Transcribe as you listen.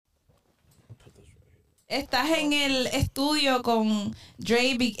Estás en el estudio con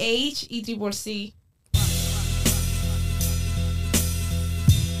Dre, Big H y Triple C.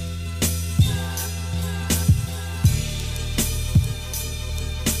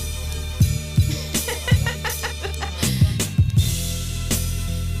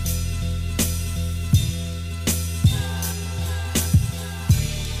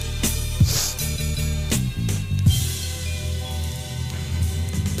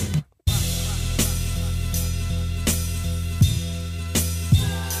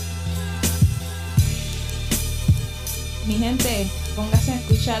 Mi gente, póngase a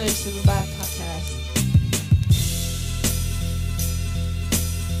escuchar el Silverback Podcast.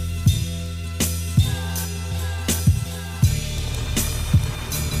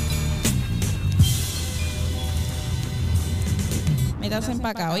 Métanse para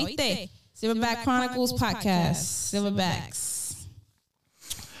acá, ¿oíste? Silverback Chronicles Podcast. Silverbacks.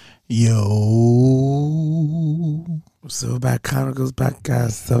 Yo. Silverback Chronicles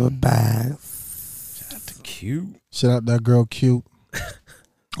Podcast. Silverbacks. Cute. Shout out that girl, cute.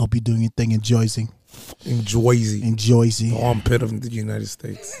 Hope you're doing your thing in Jersey. In Jersey. In Jersey. The armpit of the United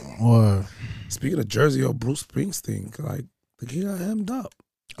States. Or Speaking of Jersey, Bruce Springsteen, like, the kid got hemmed up.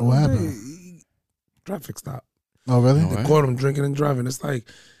 what happened? Traffic stop. Oh, really? They caught him drinking and driving. It's like,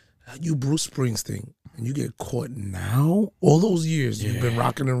 you Bruce Springsteen, and you get caught now? All those years you've been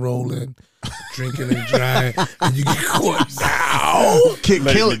rocking and rolling, drinking and driving, and you get caught now?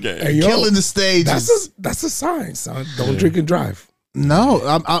 Killing the stages. That's a sign, son. Don't drink and drive. No,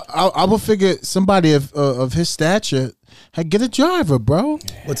 I would figure somebody of his stature had get a driver, bro.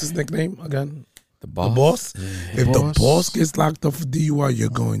 What's his nickname again? The boss. The boss? Yeah. If Boss. the boss gets locked up for DUI, you're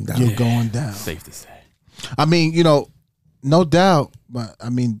going down. You're going down. Safe to say. I mean, no doubt, but I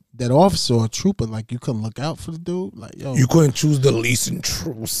mean that officer or trooper, like you couldn't look out for the dude. Like, yo, You couldn't choose the least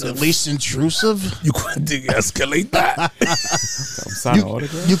intrusive. the least intrusive. You couldn't de-escalate that. Sign an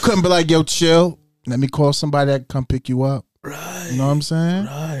autograph. You couldn't be like, yo, chill. Let me call somebody that can come pick you up. Right. You know what I'm saying?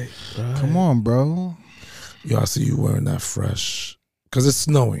 Right. Come on, bro. Yo, I see you wearing that fresh. Because it's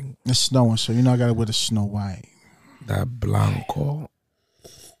snowing. It's snowing, so I gotta wear the Snow White. That Blanco.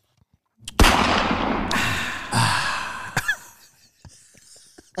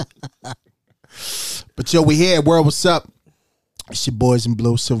 But yo, we here. World, what's up? It's your boys in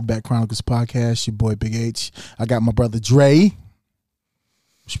blue, Silverback Chronicles Podcast. Your boy Big H. I got my brother Dre.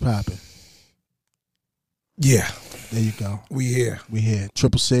 What's poppin'? Yeah. There you go. We here. We here.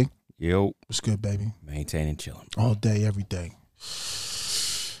 Triple C. Yo, What's good, baby? maintaining chilling. All day, every day.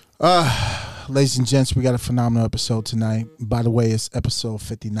 Ladies and gents, we got a phenomenal episode tonight. By the way, it's episode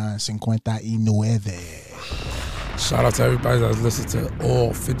 59, 59. Shout out to everybody that's listened to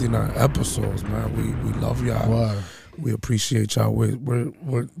all 59 episodes, man. We love y'all. Word. We appreciate y'all.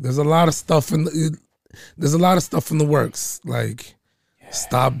 We're there's a lot of stuff in the works, like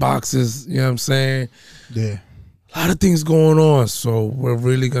stop boxes. You know what I'm saying? Yeah. A lot of things going on, so we're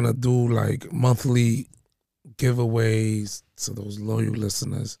really gonna do like monthly giveaways to those loyal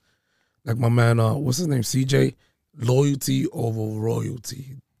listeners. Like my man, what's his name? CJ. Loyalty over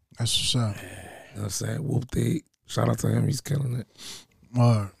royalty. That's what's up. You know what I'm saying? Whoop-de. Shout out to him. He's killing it.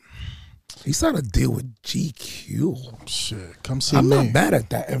 Word. He signed a deal with GQ. Shit. Come see I'm me. not bad at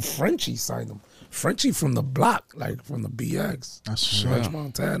that. And Frenchie signed him. Frenchie from the block, like from the BX. That's what's French up.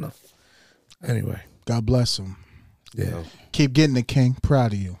 Montana. Anyway. God bless him. Yeah. Keep getting it, King.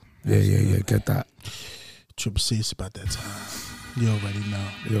 Proud of you. Yeah. Get that. Triple C, it's about that time. You already know.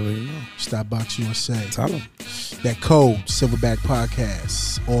 You already know. Stop Box USA. Tell him. That code, Silverback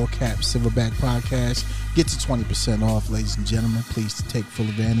Podcast, all caps, Silverback Podcast. Get to 20% off, ladies and gentlemen. Please to take full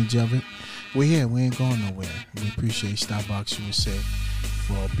advantage of it. We're here. We ain't going nowhere. We appreciate Stop Box USA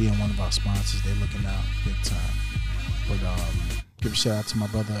for being one of our sponsors. They're looking out big time. But give a shout out to my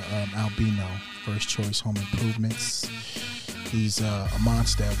brother Albino, First Choice Home Improvements. He's a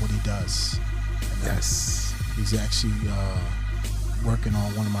monster at what he does. And, Yes. he's actually working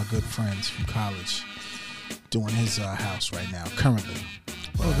on one of my good friends from college, doing his house right now, currently.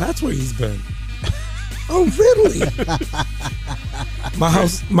 Oh, that's where he's been. Oh, really? My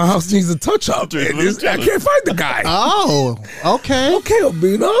house needs a touch up. I can't find the guy. Oh, okay. Okay,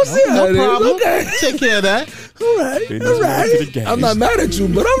 Albino. No problem. Okay. Take care of that. All right. I'm not mad at you,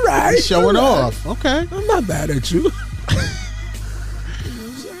 but all right. Showing all right. off. Okay. I'm not mad at you.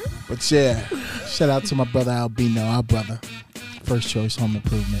 But yeah, shout out to my brother Albino, our brother. First Choice Home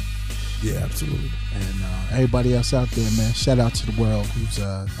Improvement. Yeah, absolutely. And everybody else out there, man. Shout out to the world. Who's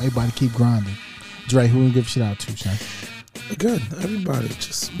everybody keep grinding. Dre, who we give a shout out to, son? Again, everybody,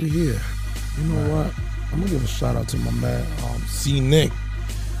 just we here. You know what? I'm gonna give a shout out to my man, C Nick.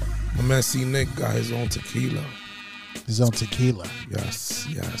 My man C. Nick got his own tequila. His own tequila. Yes.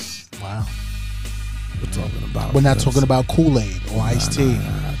 Wow. We're talking about. We're not talking about Kool-Aid or iced tea.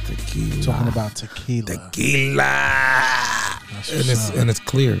 Tequila. We're talking about tequila. And it's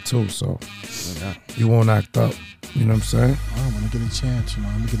clear too, so you won't act up. You know what I'm saying? I want to get a chance.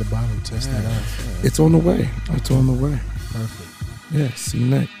 Let me get a bottle, test that out. It's on the way. Perfect. Yeah, see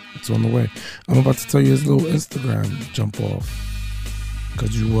Nick. It's on the way. I'm about to tell you his little Instagram jump off.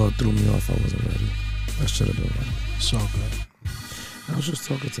 Because you threw me off. I wasn't ready. I should have been ready. It's all good. I was just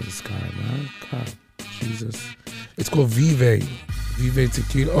talking to this guy, man. God, Jesus. It's called Vive. Vive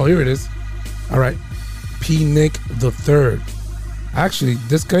Tequila. Oh, here it is. All right. P. Nick the Third. Actually,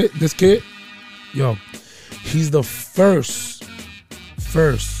 this kid, yo, he's the first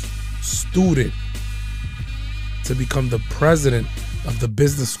student to become the president of the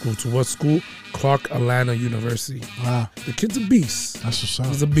business school. To what school? Clark Atlanta University. Wow. The kid's a beast. That's what's up.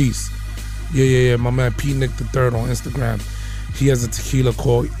 He's a beast. Yeah. My man P. Nick the Third on Instagram. He has a tequila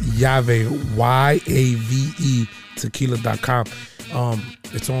called Yave, YAVE tequila.com.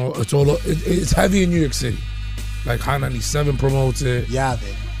 It's heavy in New York City. Like High 97 promotes it.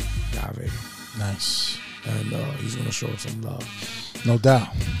 Yave. Nice. And he's gonna show us some love. No doubt.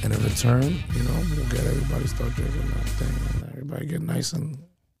 And in return, we'll get everybody start drinking that thing, and everybody get nice and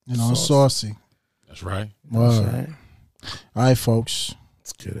saucy. That's right. Wow. That's right. All right, folks.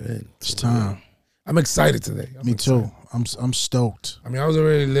 Let's get in. It's time. I'm excited today. Me too. I'm stoked. I mean, I was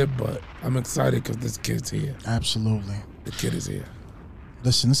already lit, but I'm excited because this kid's here. Absolutely. The kid is here.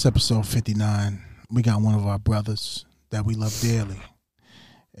 Listen, this episode 59. We got one of our brothers that we love dearly,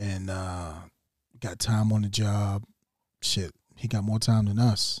 and got time on the job. Shit, he got more time than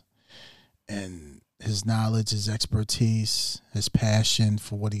us, and his knowledge, his expertise, his passion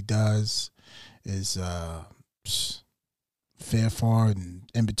for what he does is fair, far, and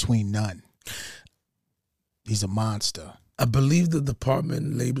in between none. He's a monster. I believe the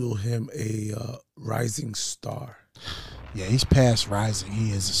department labeled him a rising star. Yeah, he's past rising.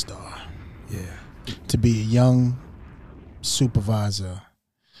 He is a star. Yeah. To be a young supervisor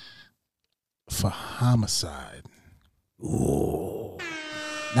for Homicide. Ooh.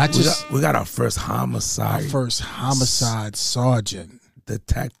 Not just we got our first homicide. our first Homicide sergeant.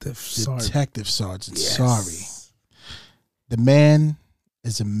 Detective sergeant. Detective sergeant. Yes. Sorry. The man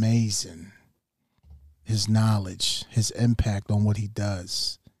is amazing. His knowledge, his impact on what he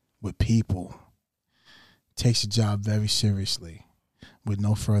does with people. Takes the job very seriously. With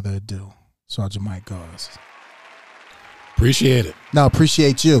no further ado, Sergeant Mike Gauze. Appreciate it. No,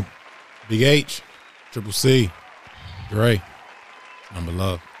 appreciate you. Big H, Triple C, Dre, number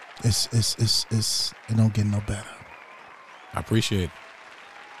love. It don't get no better. I appreciate it.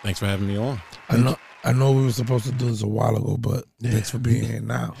 Thanks for having me on. I know we were supposed to do this a while ago, but thanks for being here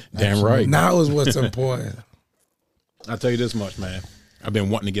now. Damn right. Now is what's important. I'll tell you this much, man. I've been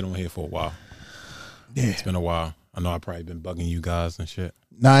wanting to get on here for a while. Yeah. It's been a while. I know I've probably been bugging you guys and shit.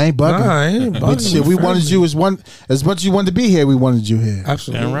 Nah, I ain't bugging. Nah, I ain't bugging. Shit, we wanted you as much as you wanted to be here. We wanted you here.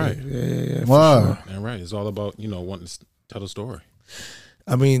 Absolutely. Damn right. Yeah. Wow. Sure. Damn right. It's all about, wanting to tell a story.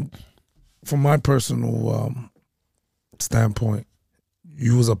 I mean, from my personal standpoint,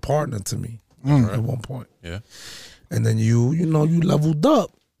 you was a partner to me at one point. Yeah. And then you leveled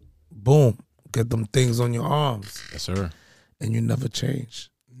up. Boom. Get them things on your arms. Yes, sir. And you never changed.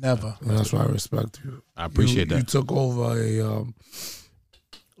 Never. And that's why I respect you. I appreciate that. You took over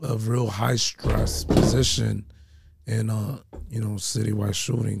a real high stress position in citywide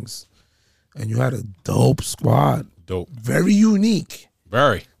shootings, and you had a dope squad. Dope. Very unique.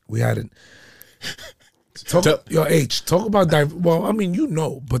 Very. We had it. Talk about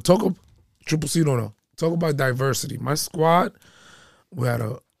Triple C don't know. Talk about diversity. My squad, we had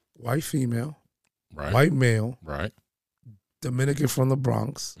a white female, Right. white male, Right. Dominican from the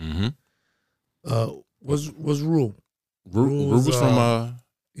Bronx. Mm-hmm. Was Rue. Rue was from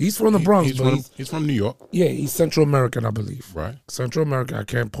He's from the Bronx, he's from New York. Yeah, he's Central American, I believe. Right. Central America. I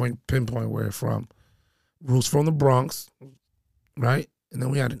can't pinpoint where it's from. Rue's from the Bronx, right? And then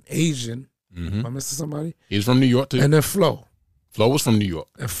we had an Asian. Mm-hmm. Am I missing somebody? He's from New York too. And then Flo. Flo was from New York.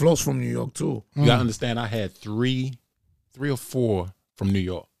 And Flo's from New York too. You gotta understand, I had three or four from New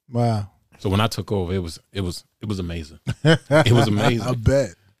York. Wow. So when I took over, it was amazing. It was amazing. I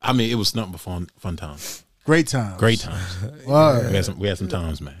bet. I mean, it was nothing but fun times. Great times. Great times. Wow. We had some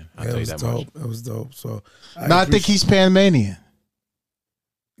times, man. I'll tell you that much. It was dope. So I think he's Panamanian.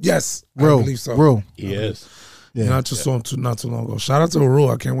 Yes. I Real. believe so. Real. He is. Yeah. Not just not too long ago. Shout out to Rue.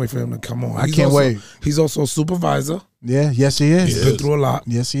 I can't wait for him to come on. I can't wait. He's also a supervisor. Yeah. Yes, he is. He's been through a lot.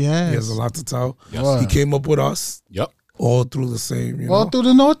 Yes, he has. He has a lot to tell. Yes. Wow. He came up with us. Yep. all through the same, you All know. through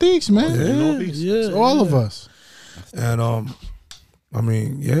the Northeast, man. Yeah, It's all of us. And I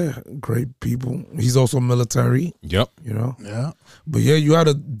mean, yeah, great people. He's also military, Yep. you know. Yeah. But yeah, you had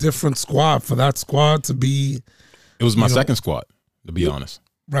a different squad for that squad to be It was my You know- second squad, to be honest.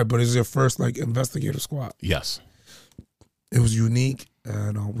 right. But it's your first like investigator squad. Yes, It was unique,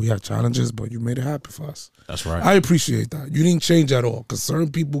 and we had challenges, but you made it happen for us. that's right. I appreciate that. You didn't change at all because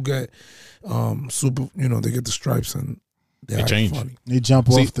certain people get super. You know, they get the stripes and they act change. funny. They jump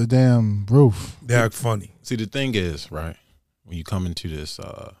See- off the damn roof. They act funny. See, the thing is, right, when you come into this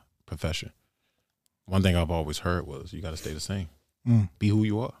profession, one thing I've always heard was you got to stay the same. Mm. Be who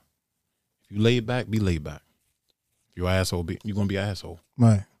you are. If you laid back, be laid back. If you're an asshole, you're going to be an asshole.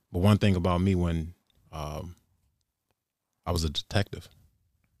 Right. But one thing about me when I was a detective,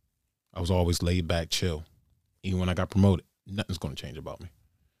 I was always laid back, chill. Even when I got promoted, nothing's going to change about me.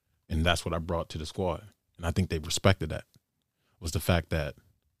 And that's what I brought to the squad. And I think they respected that, was the fact that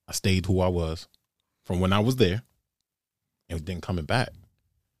I stayed who I was from when I was there and then coming back.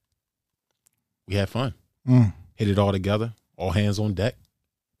 We had fun. Mm. Hit it all together, all hands on deck.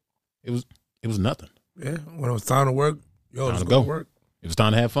 It was nothing. Yeah, when it was time to work, yo, Time let's to go go. to work. It was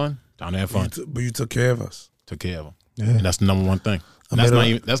time to have fun. Time to have fun. But you took care of us. Took care of them. Yeah. And that's the number one thing. I And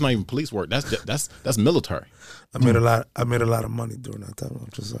made that's not even police work. That's military. I made a lot of money during that time. I'm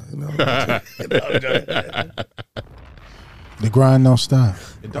just like, The grind don't stop.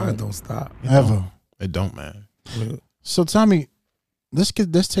 It don't stop. Ever. It don't, man. So Tommy, let's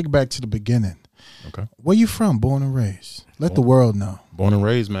take it back to the beginning. Okay. Where you from? Born and raised. Let the world know. Born and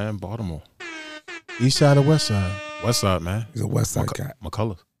raised, man. Baltimore. East side or west side? West side, man. He's a West Side cat.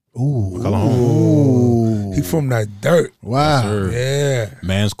 McCullough. Ooh. McCullough. He from that dirt. Wow. Sir. Yeah.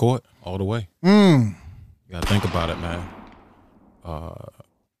 Man's court all the way. Mm. You gotta think about it, man.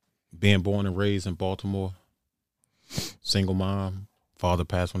 Being born and raised in Baltimore, single mom, father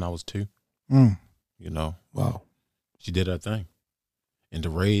passed when I was 2. Mm. You know, Wow. she did her thing, and to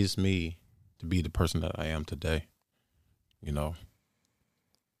raise me to be the person that I am today, you know,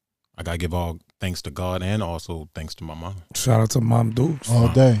 I gotta give all thanks to God and also thanks to my mom. Shout out to Mom Dukes. All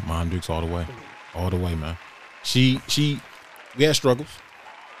day. Mom Dukes all the way, man. We had struggles,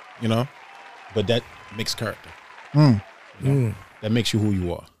 you know, but that makes character. Mm. You know? That makes you who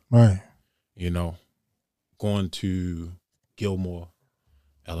you are. Right. You know, going to Gilmore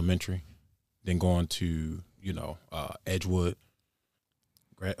Elementary, then going to, you know, Edgewood.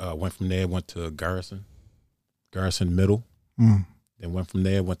 Went from there, went to Garrison Middle. Mm. Then went from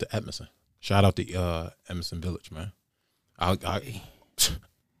there, went to Edmondson. Shout out to Edmondson Village, man.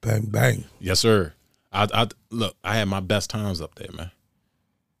 Bang, bang. Yes, sir. I look, I had my best times up there, man.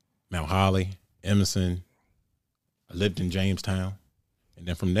 Mount Holly, Emerson. I lived in Jamestown. And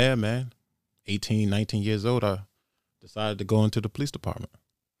then from there, man, 18, 19 years old, I decided to go into the police department.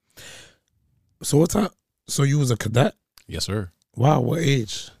 So what time? So you was a cadet? Yes, sir. Wow. What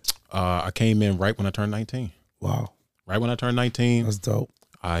age? I came in right when I turned 19. Wow. Right when I turned 19, That's dope.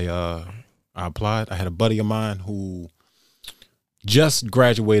 I applied. I had a buddy of mine who just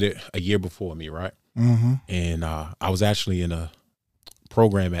graduated a year before me, right? Mm-hmm. And I was actually in a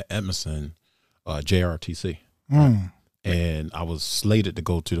program at Edmondson, JRTC. Mm. And I was slated to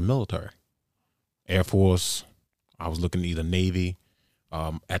go to the military, Air Force. I was looking either Navy.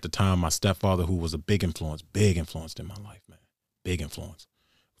 At the time, my stepfather, who was a big influence in my life, man, big influence,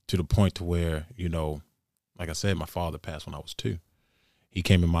 to the point to where, you know, like I said, my father passed when I was 2. He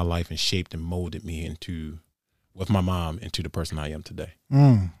came in my life and shaped and molded me with my mom, into the person I am today.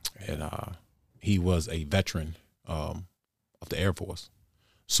 Mm. And he was a veteran of the Air Force.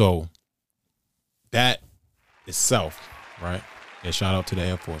 So that itself, right? Yeah, shout out to the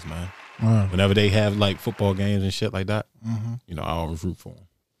Air Force, man. Wow. Whenever they have like football games and shit like that, Mm-hmm. you know, I always root for him.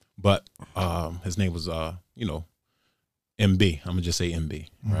 But his name was, you know, MB. I'm gonna just say MB,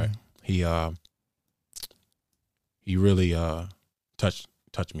 right? He really touched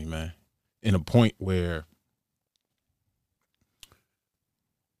me, man, in a point where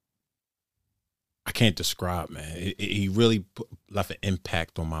I can't describe, man. He really left an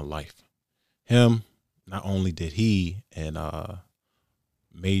impact on my life. Him, not only did he and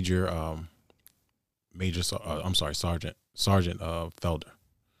Sergeant Felder.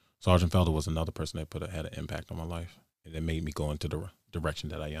 Sergeant Felder was another person that had an impact on my life, and that made me go into the direction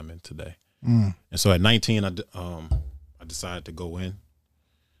that I am in today. Mm. And so at 19, I decided to go in.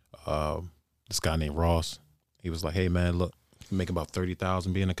 This guy named Ross, he was like, "Hey man, look, you can make about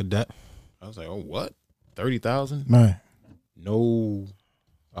 $30,000 being a cadet." I was like, "Oh, what? 30,000? Right. No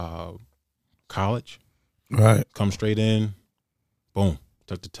college. Right. Come straight in, boom,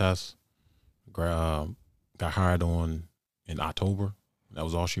 took the test, got got hired on in October. That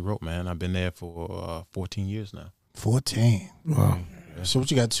was All She Wrote, man. I've been there for 14 years now. 14. Wow. Yeah. So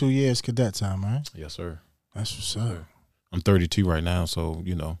what you got 2 years cadet time, right? Yes, sir. That's what's up. I'm 32 right now, so,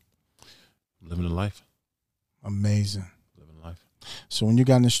 you know, living the life. Amazing. Living life. So when you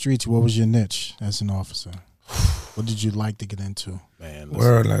got in the streets, what was your niche as an officer? What did you like to get into? Man,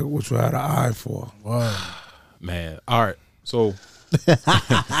 Word, like what you had an eye for. Word. man. All right. So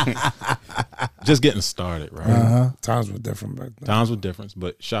just getting started, right? Uh-huh. Times were different back then. Times were different,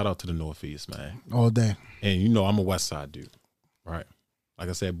 but shout out to the Northeast, man. All day. And you know, I'm a West Side dude, right? Like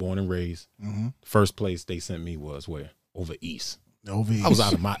I said, born and raised. Mm-hmm. First place they sent me was where? Over East. Over I was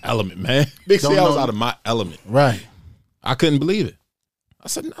out of my element, man. Big C, I was out of my element. Right. I couldn't believe it. I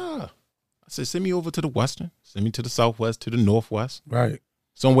said, nah. I said, send me over to the Western. Send me to the Southwest, to the Northwest. Right.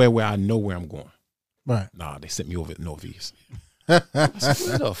 Somewhere where I know where I'm going. Right. Nah, they sent me over to Northeast. I said,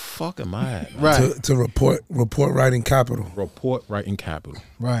 where the fuck am I at, man? Right. To report writing capital. Report writing capital.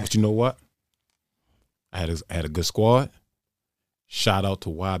 Right. But you know what? I had a good squad. Shout out to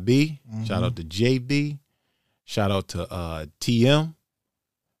YB. Mm-hmm. Shout out to JB. Shout out to TM.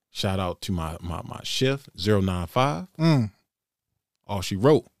 Shout out to my shift 095. All She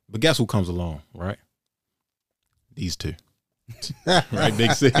Wrote. But guess who comes along, right? These two. Right,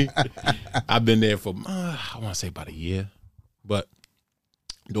 Big C? I've been there for, I want to say about a year. But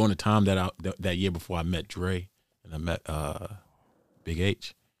during the time that year before I met Dre and I met Big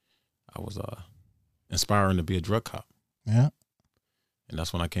H, I was inspiring to be a drug cop. Yeah. And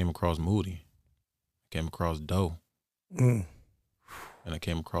that's when I came across Moody. I came across Doe. Mm. And I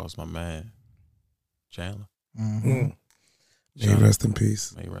came across my man, Chandler. Mm-hmm. Mm. May he rest in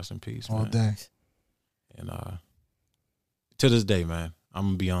peace. May he rest in peace, All man. day. And to this day, man, I'm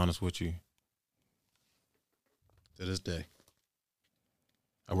going to be honest with you. To this day,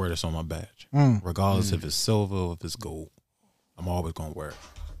 I wear this on my badge. Regardless if it's silver or if it's gold, I'm always going to wear it.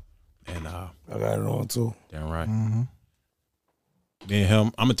 And I got it on too. damn right. Mm-hmm. Me and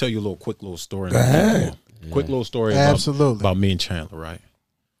him, I'm going to tell you a quick little story. Go ahead. Quick little story Absolutely. about me and Chandler, right?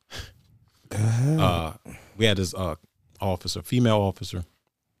 Go ahead. We had this officer, female officer,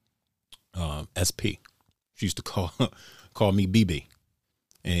 SP. She used to call me BB.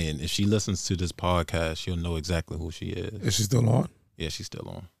 And if she listens to this podcast, she'll know exactly who she is. Is she still on? Yeah, she's still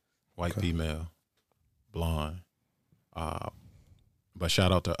on. White female, blonde. But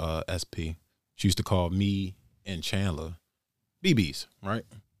shout out to SP. She used to call me and Chandler BBs, right?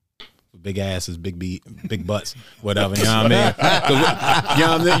 Big asses, big butts, whatever. You know what I mean? You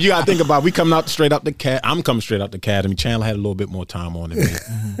know what I mean? You gotta think about it. We coming out straight out the cat. I'm coming straight out the academy. Chandler had a little bit more time on than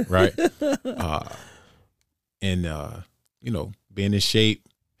me, right? And you know, being in shape,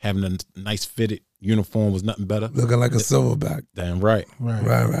 having a nice fitted uniform was nothing better. Looking like a silverback. Damn right.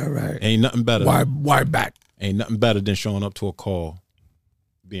 Right. Ain't nothing better. Why back? Ain't nothing better than showing up to a call,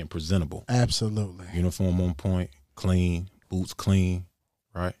 being presentable. Absolutely. Uniform on point, clean, boots clean,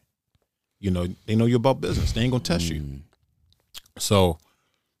 right? You know, they know you're about business. They ain't gonna test you. So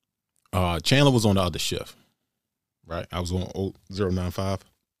Chandler was on the other shift, right? I was on 095.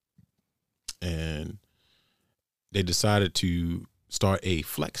 And they decided to start a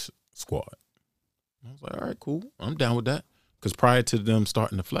flex squad. I was like, all right, cool. I'm down with that. Because prior to them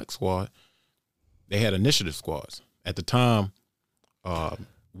starting the flex squad, they had initiative squads. At the time,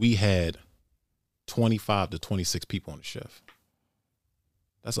 we had 25 to 26 people on the shift.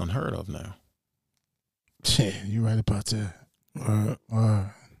 That's unheard of now. Yeah, you're right about that.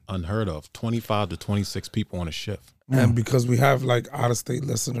 Unheard of. 25 to 26 people on a shift. And because we have like out of state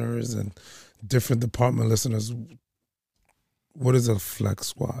listeners and different department listeners, what is a flex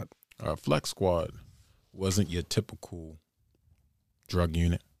squad? Our flex squad wasn't your typical drug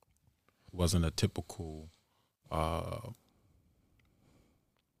unit. Wasn't a typical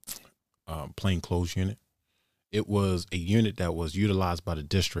plainclothes unit. It was a unit that was utilized by the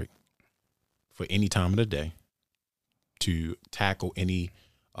district for any time of the day to tackle any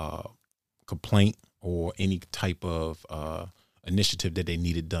complaint or any type of initiative that they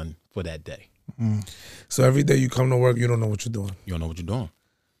needed done for that day. So every day you come to work, you don't know what you're doing. You don't know what you're doing.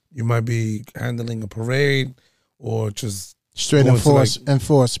 You might be handling a parade or just straight going to,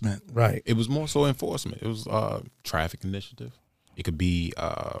 enforcement. Right. It was more so enforcement. It was traffic initiative. It could be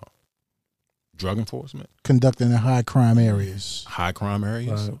drug enforcement. Conducting in high crime areas. High crime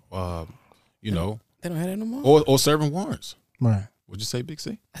areas. Right. You know. They don't have that no more? Or serving warrants. Right. What'd you say, Big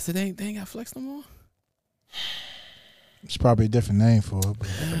C? I said they ain't got flex no more? It's probably a different name for it. But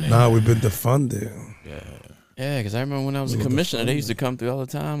Nah, we've been defunded. Yeah. Yeah, because I remember when I was a commissioner, they used to come through all the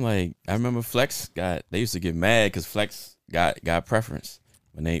time. Like, I remember Flex they used to get mad because Flex got preference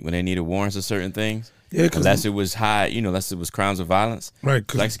when they needed warrants of certain things. Yeah, unless it was high, unless it was crimes of violence. Right,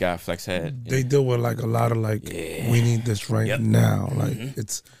 Flex had. They deal with like a lot of like, we need this right now. Like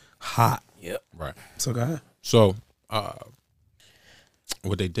it's hot. Yep. Right. So go ahead. So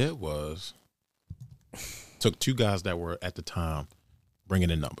what they did was took two guys that were at the time bringing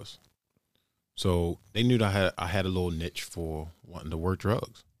in numbers. So they knew that I had a little niche for wanting to work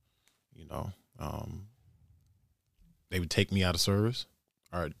drugs. They would take me out of service.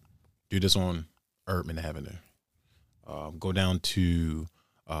 All right, do this on Urban Avenue. Go down to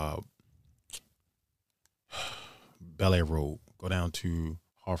Bel Air Road. Go down to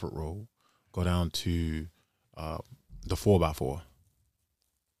Harford Road. Go down to the 4x4.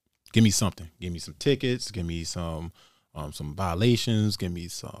 Give me something. Give me some tickets. Give me some violations. Give me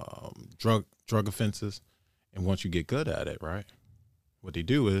some drug offenses. And once you get good at it, right, what they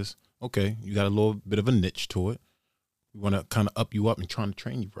do is, okay, you got a little bit of a niche to it. We want to kind of up you up and trying to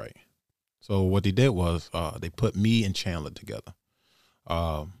train you right. So what they did was they put me and Chandler together.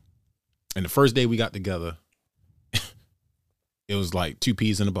 And the first day we got together, it was like 2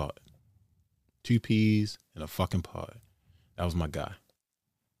 peas in a pod. 2 peas in a fucking pod. That was my guy.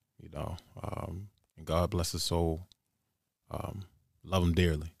 And God bless his soul. Love him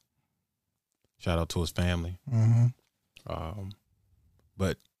dearly. Shout out to his family. Mm-hmm.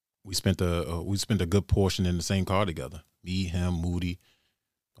 But we spent a good portion in the same car together. Me, him, Moody,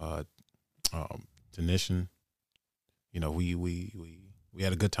 Tanishan. We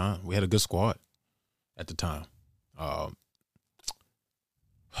had a good time. We had a good squad at the time. I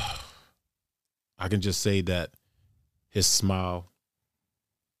can just say that his smile,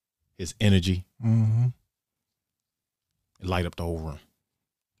 his energy, it light up the whole room.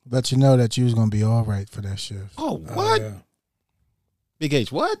 Let you know that you was gonna be all right for that shift. Oh, what? Yeah. Big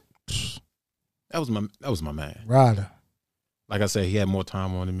H, what? That was my man. Ryder. Like I said, he had more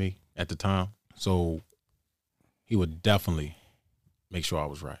time on than me at the time, so he would definitely make sure I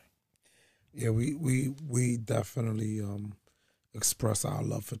was right. Yeah, we definitely express our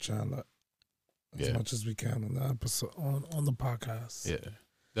love for Chandler as much as we can on the episode on the podcast.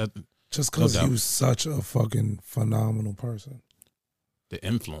 Yeah, just because he was such a fucking phenomenal person. The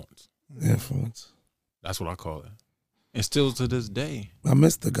influence. That's what I call it. And still to this day, I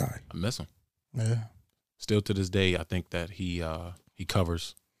miss the guy. I miss him. Yeah. Still to this day, I think that he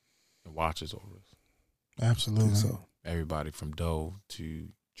covers and watches over us. Absolutely. So Everybody from Doe to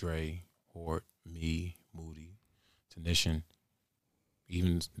Dre, Hort, me, Moody, Tanishan,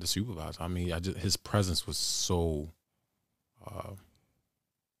 even the supervisor. I mean, his presence was so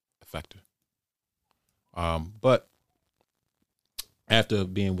effective. But after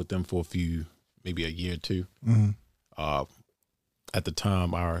being with them for maybe a year or two, at the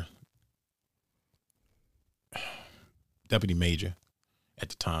time, our deputy major at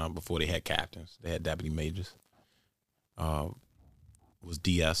the time, before they had captains, they had deputy majors, was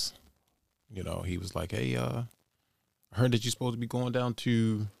DS. He was like, hey, I heard that you're supposed to be going down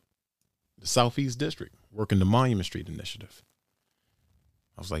to the Southeast District, working the Monument Street Initiative.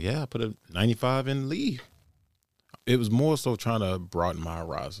 I was like, yeah, I put a 95 in leave. It was more so trying to broaden my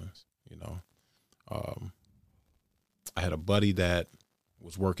horizons, I had a buddy that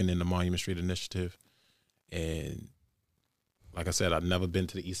was working in the Monument Street Initiative, and like I said, I'd never been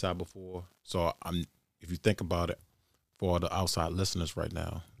to the East Side before. So if you think about it, for all the outside listeners right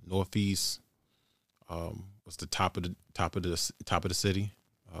now, Northeast was the top of the city,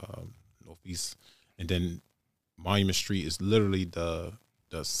 Northeast, and then Monument Street is literally the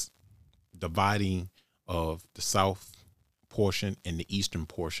dividing of the south portion and the eastern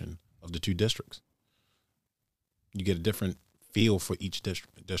portion of the two districts. You get a different feel for each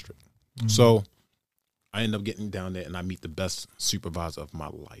district. Mm-hmm. So I end up getting down there and I meet the best supervisor of my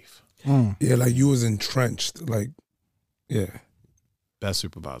life. Yeah, like you was entrenched. Like, yeah. Best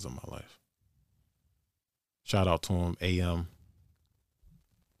supervisor of my life. Shout out to him, AM.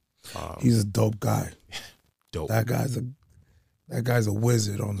 He's a dope guy. Dope. That guy's a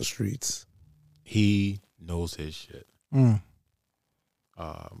wizard on the streets. He knows his shit. Where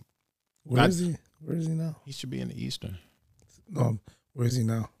is he? Where is he now? He should be in the Eastern. No, where is he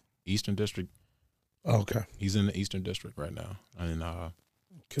now? Eastern District. Oh, okay. He's in the Eastern District right now. And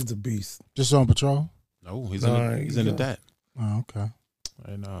kid's a beast. Just on patrol? No, he's in the DAT. Oh, okay.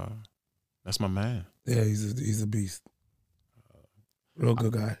 And that's my man. Yeah, he's a beast. Real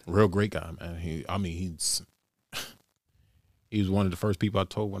good guy. Real great guy, man. He was one of the first people I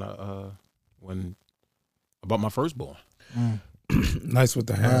told when about my firstborn. Nice with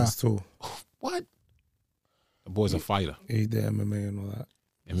the hands too. What? The boy's a fighter. He did MMA and all that.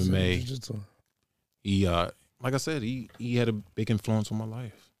 MMA. Jiu-jitsu. He like I said, he had a big influence on my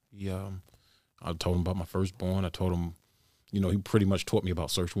life. I told him about my firstborn. I told him, he pretty much taught me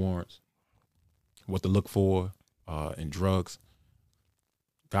about search warrants, what to look for in drugs.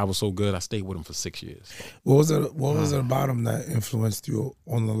 God was so good, I stayed with him for 6 years. What was it about him that influenced you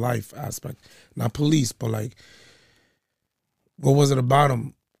on the life aspect? Not police, but like, what was it about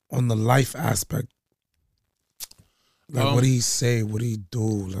him on the life aspect? Like, what did he say? What did he do?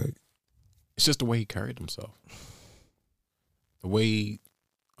 Like, it's just the way he carried himself. The way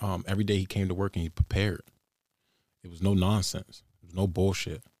every day he came to work and he prepared. It was no nonsense. It was no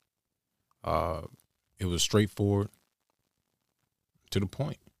bullshit. It was straightforward, to the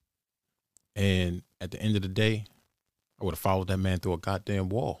point. And at the end of the day, I would have followed that man through a goddamn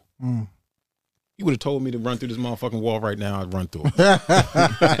wall. Mm. He would have told me to run through this motherfucking wall right now. I'd run through it.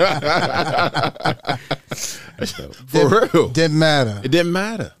 For real. Didn't matter. It didn't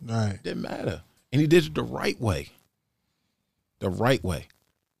matter. Right. It didn't matter. And he did it the right way. The right way.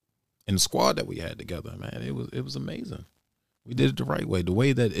 And the squad that we had together, man, it was amazing. We did it the right way, the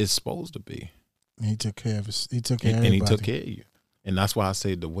way that it's supposed to be. He took care of us. He took care of And everybody. he took care of you. And that's why I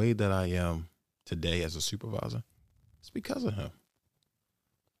say the way that I am today as a supervisor, it's because of him.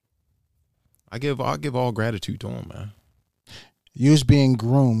 I'll give all gratitude to him, man. You was being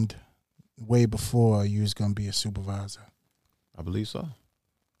groomed way before you was gonna be a supervisor. I believe so.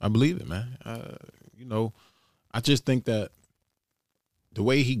 I believe it, man. I just think that the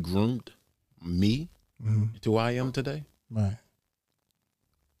way he groomed me to who I am today, Right.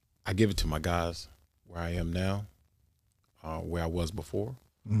 I give it to my guys where I am now, where I was before.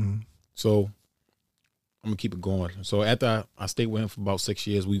 Mm-hmm. So I'm gonna keep it going. So after I stayed with him for about 6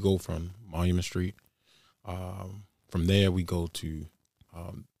 years, we go from Monument Street. From there, we go to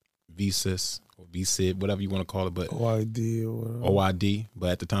VSIS or VSID, whatever you want to call it, but OID or whatever. OID.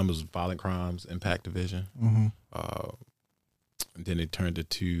 But at the time, it was Violent Crimes Impact Division. Mm-hmm. And then it turned it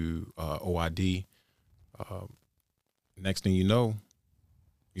to OID. Next thing you know,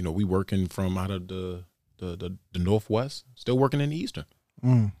 we working from out of the Northwest, still working in the Eastern,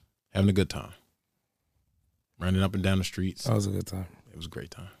 having a good time, running up and down the streets. That was a good time. It was a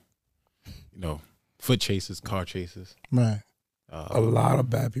great time. Foot chases, car chases. Right. A lot of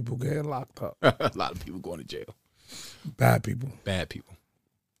bad people getting locked up. A lot of people going to jail. Bad people. Bad people.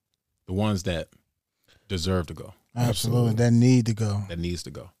 The ones that deserve to go. Absolutely. That need to go. That needs to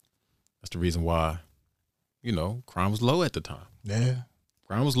go. That's the reason why, crime was low at the time. Yeah.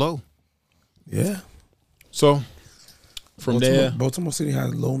 Crime was low. Yeah. So from there, Baltimore City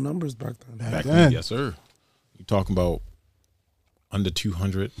had low numbers back then. back then, yes, sir. You're talking about under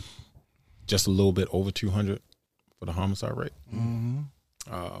 200, just a little bit over 200 for the homicide rate. Mm-hmm.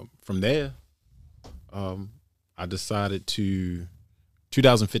 From there, I decided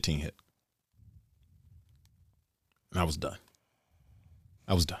 2015 hit. And I was done.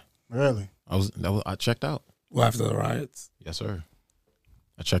 Really? I checked out. Well, after the riots. Yes, sir.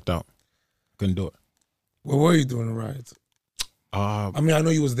 I checked out. Couldn't do it. What were you doing the riots? I mean, I know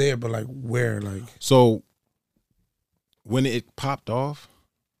you was there, but like where? Like, so when it popped off,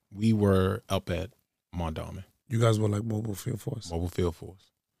 we were up at Mondawmin. you guys were like mobile field force. Mobile Field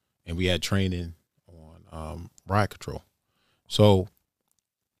Force. And we had training on riot control. So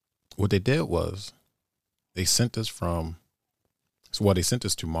what they did was they sent us to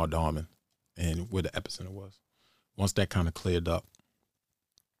Mondawmin and where the epicenter was. Once that kind of cleared up,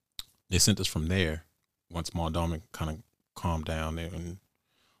 they sent us from there. Once Mondawmin kind of calmed down and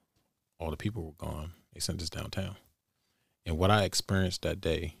all the people were gone, they sent us downtown. And what I experienced that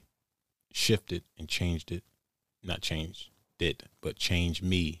day shifted and changed it. Not changed it, but changed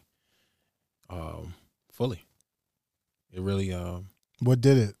me fully. It really What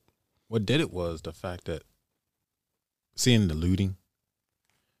did it? What did it was the fact that seeing the looting,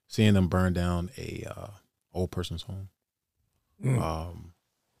 seeing them burn down a old person's home,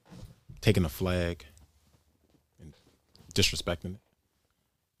 taking a flag and disrespecting it.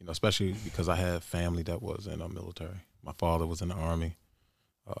 Especially because I have family that was in the military. My father was in the Army,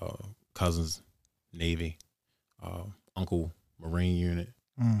 cousins, Navy, uncle, Marine unit.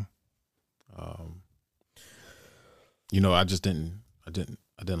 I just didn't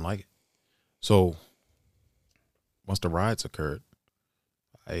like it. So once the riots occurred,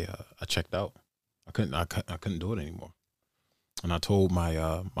 I checked out. I couldn't do it anymore. And I told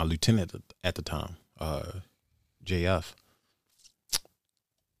my my lieutenant at the time, JF,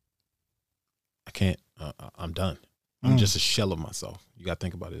 I can't. I'm done. I'm just a shell of myself. You got to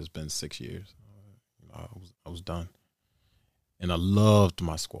think about it. It's been 6 years. I was done, and I loved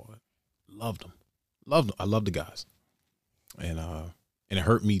my squad. Loved them. I loved the guys, and it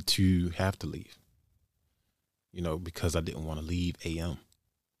hurt me to have to leave. Because I didn't want to leave AM.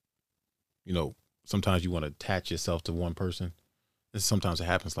 you know, sometimes you want to attach yourself to one person. And sometimes it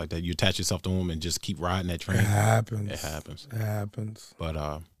happens like that. You attach yourself to them and just keep riding that train. It happens. It happens. It happens. But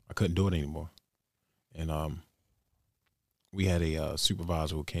I couldn't do it anymore. And we had a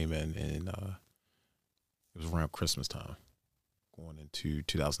supervisor who came in, and it was around Christmas time, going into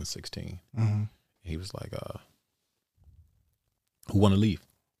 2016. Mm-hmm. He was like, who want to leave?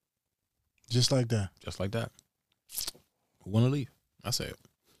 Just like that. Just like that. Who want to leave? I said,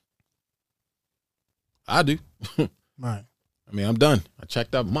 I do. Right. I mean, I'm done. I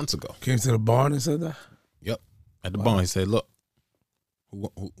checked out months ago. Came to the barn and said that? Yep. At the barn, he said, look,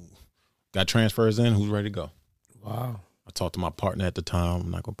 who got transfers in? Who's ready to go? Wow. I talked to my partner at the time.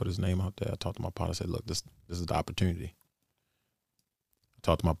 I'm not going to put his name out there. I talked to my partner. I said, look, this is the opportunity. I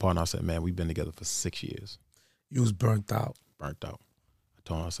talked to my partner. I said, man, we've been together for 6 years. You was burnt out. Burnt out. I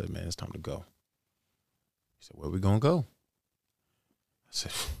told him, I said, man, it's time to go. He said, where we going to go? I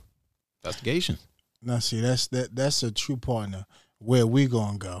said, investigation. Now, see, that's a true partner. Where we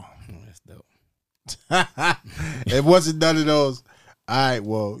gonna go? That's dope. It wasn't none of those. All right,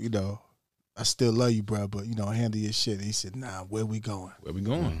 well, you know, I still love you, bro, but you know, handle your shit. And he said, nah, where we going? Where we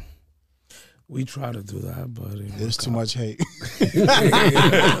going? We try to do that, but There's too much hate.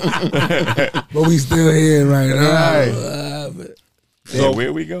 But we still here right now. So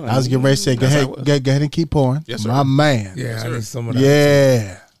where we going? I was getting ready to say, go ahead and keep pouring. Yes, sir. My man. Yeah, I need some of that.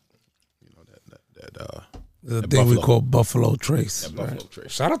 Yeah. You know, that The that thing we Buffalo. call Buffalo Trace. That Buffalo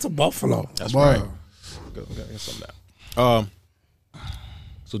Trace. Shout out to Buffalo. That's Boy. right. Go get some of that.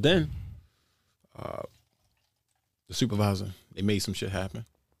 So then, the supervisor, they made some shit happen.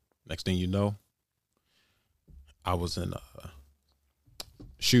 Next thing you know, I was in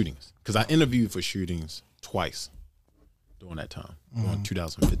shootings, because I interviewed for shootings twice during that time, during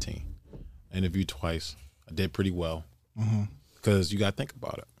 2015. I interviewed twice. I did pretty well, because you got to think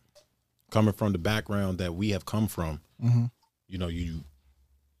about it. Coming from the background that we have come from, you know, you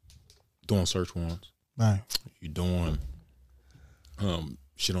doing search warrants, Right. you doing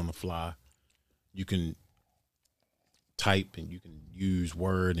shit on the fly. You can type and you can use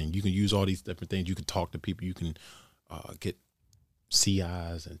Word and you can use all these different things. You can talk to people. You can get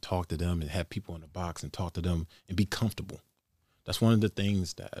CIs and talk to them and have people in the box and talk to them and be comfortable. That's one of the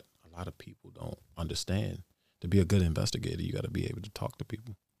things that a lot of people don't understand. To be a good investigator, you got to be able to talk to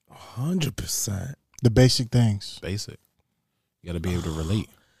people. 100%. The basic things. Basic. You got to be able to relate.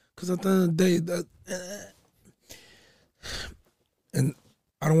 Because at the end of the day, and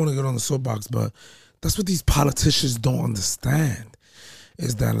I don't want to get on the soapbox, but that's what these politicians don't understand,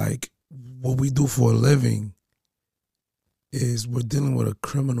 is that, like, what we do for a living is we're dealing with a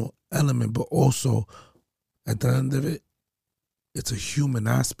criminal element, but also at the end of it, it's a human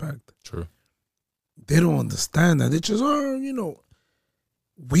aspect. True. They don't understand that. They just, you know,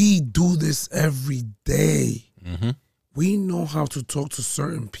 we do this every day. We know how to talk to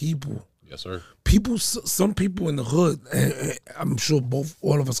certain people. Yes, sir. People, some people in the hood, and I'm sure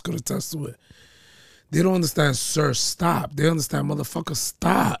all of us could attest to it. They don't understand, sir, stop. They understand, motherfucker,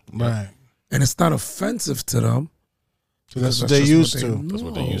 stop. Right. And it's not offensive to them. That's what they just used what they to. know. That's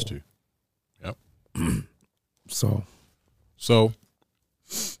what they used to. Yep. So,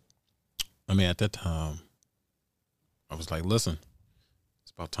 I mean, at that time, I was like, listen,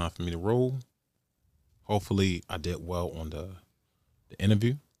 it's about time for me to roll. Hopefully, I did well on the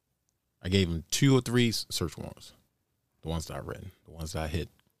interview. I gave him 2 or 3 search warrants, the ones that I written, the ones that I hit,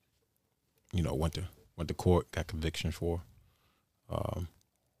 you know, went to court, got conviction for.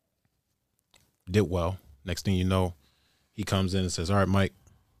 Did well. Next thing you know, he comes in and says, all right, Mike,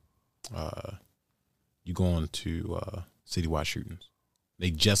 you going to citywide shootings.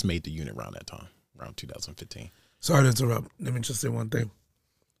 They just made the unit around that time, around 2015. sorry to interrupt. Let me just say one thing.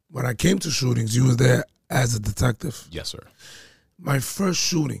 When I came to shootings, you was there as a detective. Yes, sir. My first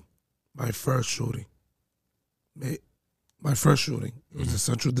shooting, it was the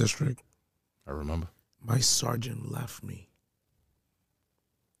Central District. I remember. My sergeant left me.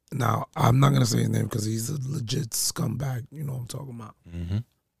 Now, I'm not going to say his name because he's a legit scumbag. You know what I'm talking about. Mm-hmm.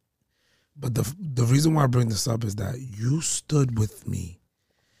 But the reason why I bring this up is that you stood with me.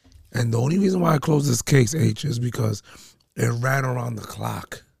 And the only reason why I closed this case, H, is because it ran around the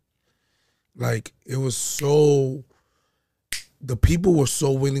clock. Like, it was so... The people were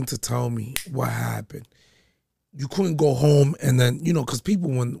so willing to tell me what happened. You couldn't go home and then, you know, because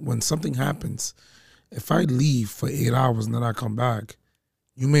people, when something happens, if I leave for 8 hours and then I come back,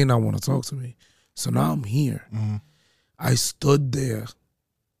 you may not want to talk to me. So now I'm here. I stood there.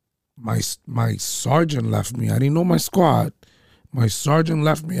 My sergeant left me. I didn't know my squad. My sergeant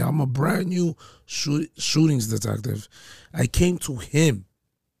left me. I'm a brand new shootings detective. I came to him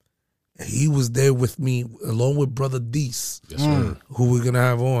He was there with me along with brother Deese, Yes, sir. who we're gonna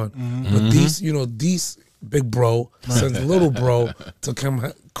have on. But Deese, Deese, big bro, sends little bro to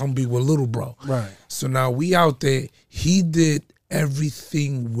come be with little bro. Right. So now we out there. He did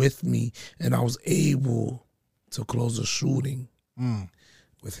everything with me, and I was able to close a shooting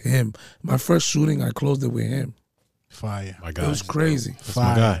with him. My first shooting, I closed it with him. Fire. My God. It was crazy. That's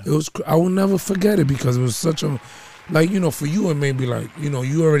my guy. It was. I will never forget it because it was such a, like, for you it may be like,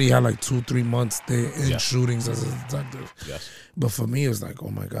 you already had like 2-3 months there in shootings as a detective. Yes. But for me, it was like, oh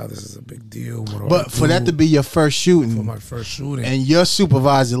my God, this is a big deal. What do I But for that do to be your first for shooting, my first shooting, and your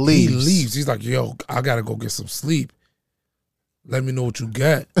supervisor he leaves. leaves. He's like, yo, I gotta go get some sleep. Let me know what you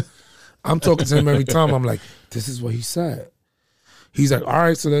get. I'm talking to him every time. I'm like, this is what he said. He's like, all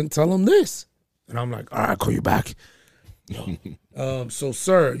right, so then tell him this. And I'm like, all right, I'll call you back. So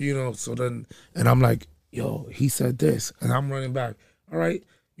sir, so then, and I'm like, yo, he said this, and I'm running back. All right,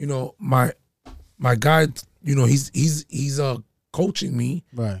 my guy, he's coaching me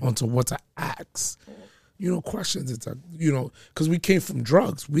Right. onto what to ask. Questions. It's like, because we came from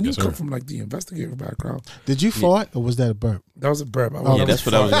drugs. We didn't come from like the investigative background. Did you fart or was that a burp? That was a burp. Yeah, that's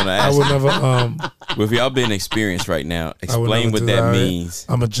what I was gonna I ask. would never. With y'all being experienced right now, I would explain never what do that means.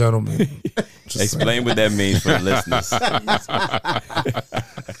 I'm a gentleman. Just Explain what that means for the listeners.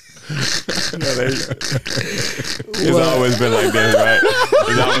 It's always been like this, right?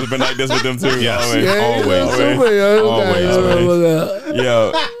 It's always been like this with them too. Yes. Always.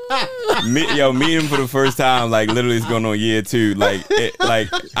 Yo, meet him for the first time, like literally it's going on year 2. Like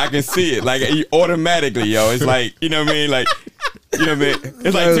I can see it. Like automatically, yo. It's like, you know what I mean? Like, you know what I mean?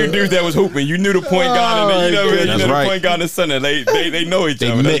 It's like 2 dudes that was hooping. You knew the point guard and you know what I mean? You That's know right. the point guard and the center. They know each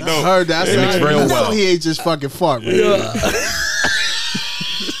other. mix. They know. Heard that. They mix real That's well. why he ain't just fucking fart. Right?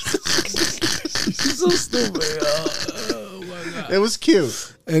 He's so stupid. Oh my God. It was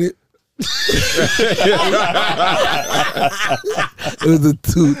cute. And it was a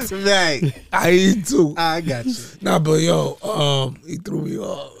toot. Right. I ain't too. I got you. Nah, but yo, he threw me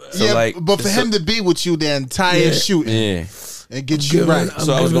off. So yeah, like, but for him to be with you the entire shooting yeah. and get you right.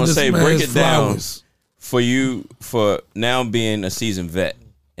 So I was gonna say, break it down flowers. for you for now being a seasoned vet,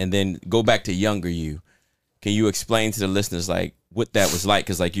 and then go back to younger you. Can you explain to the listeners like what that was like?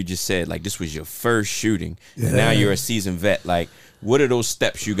 Because like you just said, like this was your first shooting, and now you're a seasoned vet. Like, what are those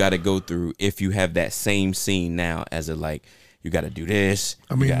steps you got to go through if you have that same scene now as a like? You got to do this.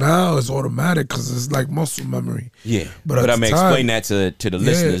 I mean, now it's automatic because it's like muscle memory. Yeah, But but at I the mean, time- explain that to the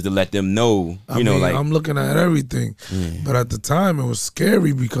listeners to let them know. You know, like I'm looking at everything, but at the time it was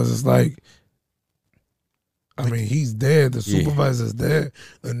scary because it's like, I mean, he's there, the supervisor's there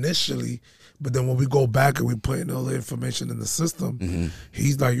initially, but then when we go back and we put in all the information in the system,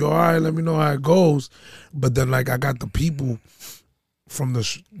 he's like, yo, all right, let me know how it goes. But then like I got the people from the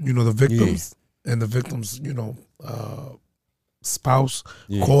the victims and the victims spouse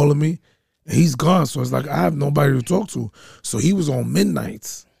calling me, and he's gone. So it's like I have nobody to talk to. So he was on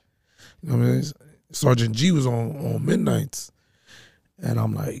midnights. You know what I mean? Sergeant G was on midnights. And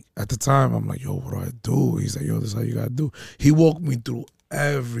I'm like, at the time, I'm like, yo, what do I do? He's like, yo, this is how you gotta do. He walked me through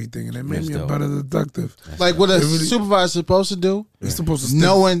everything, and it made me a better detective. Like what a supervisor's supposed to do, He's supposed to stick.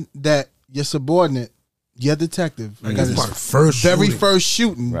 knowing that your subordinate, your detective, Like, got it's his my first very shooting. first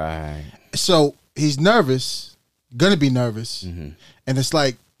shooting. right. So he's nervous, gonna be nervous, and it's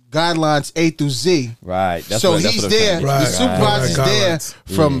like guidelines A through Z. Right. That's So what, that's he's what I'm there. trying to Right. The supervisor's Right. there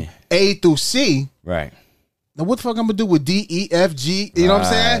Guidelines. from A through C. Right. Now what the fuck I'm gonna do with D, E, F, G? You know what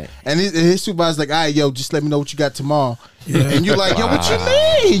I'm saying? Right. And his supervisor's like, all right, yo, just let me know what you got tomorrow. And you're like, yo, what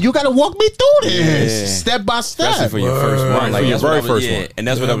you mean? You gotta walk me through this step by Especially step. for your first one. Like For your that's what I very was- first one. And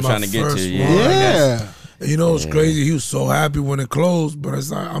that's what I was my trying to get to. first Yeah. one. Yeah. And you know what's crazy? He was so happy when it closed, but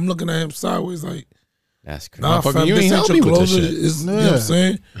it's like I'm looking at him sideways like, That's crazy. nah, Motherfucker, fam, you this ain't ain't help your me with this closer. shit. You know what I'm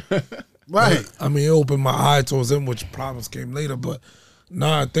saying? Right. I mean, it opened my eye towards him, which problems came later. But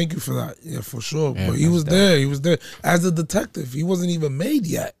nah, thank you for that. Yeah, for sure. Yeah, but he was there. He was there as a detective. He wasn't even made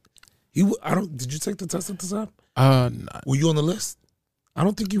yet. Did you take the test at the time? Were you on the list? I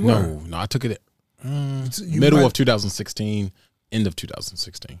don't think you were. No, I took it You middle might- of 2016, end of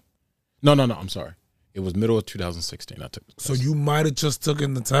 2016. No, I'm sorry. It was middle of 2016. I took the test. So you might have just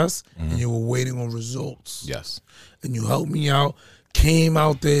taken the test and you were waiting on results. Yes. And you helped me out. Came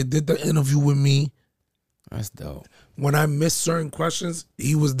out there, did the interview with me. That's dope. When I missed certain questions,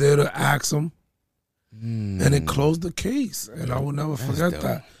 he was there to ask them. And it closed the case. And I will never forget dope.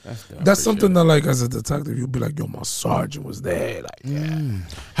 that. That's dope. That's for something sure. that, like, as a detective, you'd be like, yo, my sergeant was there. Like,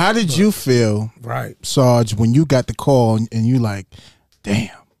 How did you feel, right. Sarge, when you got the call and you like, damn,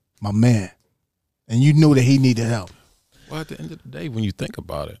 my man, and you knew that he needed help? Well, at the end of the day, when you think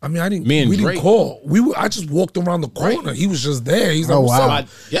about it, I mean, Me and didn't Drake- call. I just walked around the corner. He was just there. He's like, Oh, what's wow. up?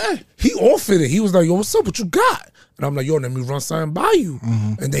 yeah, He offered it. He was like, yo, what's up? What you got? And I'm like, yo, let me run something by you.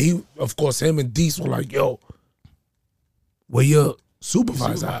 And then he, of course, him and Deese were like, yo, where your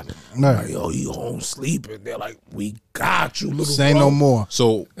supervisor at? I'm Right. like, yo, he home sleeping. They're like, we got you, little Say bro. no more.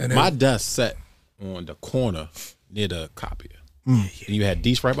 So And then- my desk sat on the corner near the copier, and you had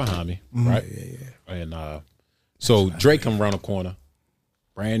Deese right behind me, right? Yeah. And so Dre come around the corner,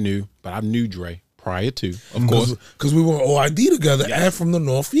 brand new, but I knew Dre prior to, of course, Because we were OID together and from the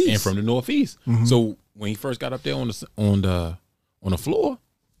Northeast. and from the Northeast. So when he first got up there on the floor,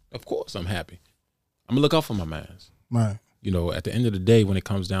 of course I'm happy. I'm gonna look out for my mans. Right. You know, at the end of the day, when it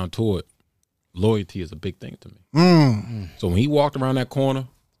comes down to it, loyalty is a big thing to me. So when he walked around that corner,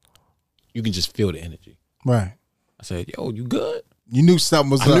 you can just feel the energy. Right. I said, "Yo, you good?" You knew something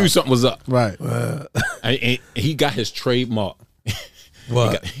was up. I knew something was up. Right. And he got his trademark.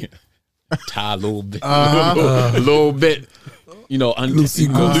 What? Tie a little bit, a little bit. You know,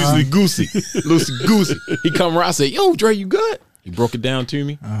 loosey goosey. He come around, I said, "Yo, Dre, you good?" He broke it down to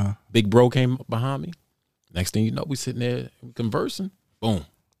me. Big bro came up behind me. Next thing you know, we sitting there conversing. Boom,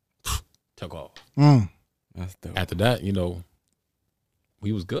 took off. That's dope. After that, you know,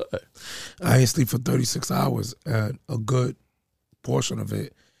 we was good. I ain't sleep for 36 hours, and a good portion of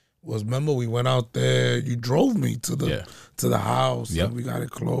it was, remember, we went out there, you drove me to the house, Yep. and we got it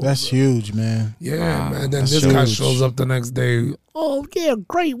closed. That's huge, man. Yeah, man. And then That's this guy huge. shows up the next day. Oh yeah,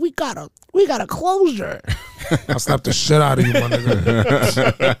 great. We got a closure. I slapped the shit out of you, my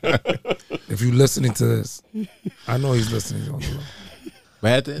nigga. If you listening to this, I know he's listening.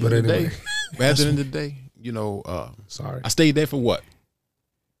 But at the end But of the anyway. day, at the end of the day, you know, Sorry. I stayed there for what?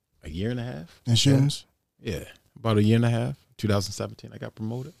 A year and a half? And shootings? Yeah, about a year and a half. 2017, I got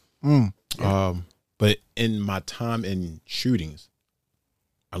promoted. Mm. But in my time in shootings,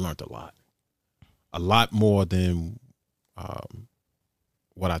 I learned a lot more than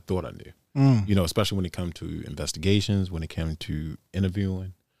what I thought I knew. You know, especially when it came to investigations, when it came to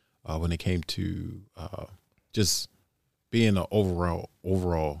interviewing, when it came to just being an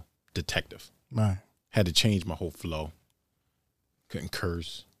overall detective. Right. Had to change my whole flow. Couldn't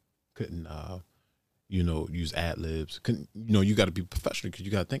curse. Couldn't you know, use ad libs. Couldn't, you know, you got to be professional because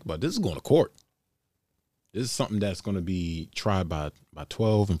you got to think about it. This is going to court. This is something that's going to be tried by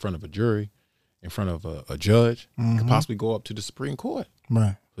 12 in front of a jury, in front of a judge, could possibly go up to the Supreme Court.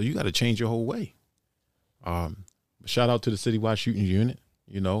 Right. So you got to change your whole way. Shout out to the Citywide Shooting Unit.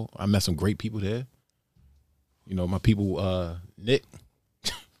 You know, I met some great people there. You know, my people, Nick,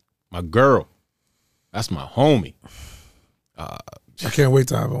 my girl, that's my homie. I can't wait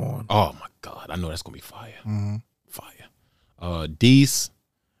to have her on. Oh my God, I know that's gonna be fire. Fire. Deese,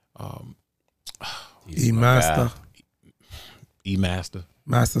 E-Master. E-Master,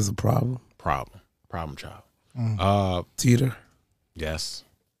 Master's a problem. problem child. Teeter. Yes.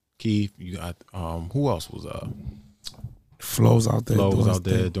 Keith, you got who else was Flows out there. Flo was doing his out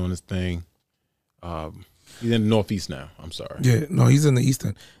there thing. doing his thing. He's in the Northeast now. I'm sorry. Yeah, no, he's in the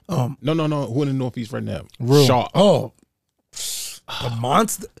Eastern. No. Who in the Northeast right now? Real. Sharp. Oh, the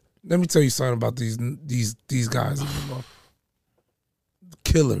monster. Let me tell you something about these guys.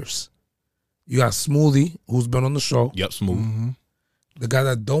 Killers. You got Smoothie, who's been on the show. Yep, smooth. The guy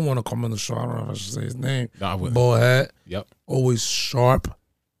that don't want to come on the show, I don't know if I should say his name. Nah, I wouldn't. Bullhead, Yep. always sharp.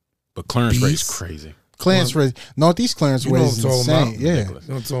 But Clarence Ray's Beast. crazy. Clarence Ray. Northeast Clarence You know Ray what is I'm talking insane. about? Yeah. Ridiculous. You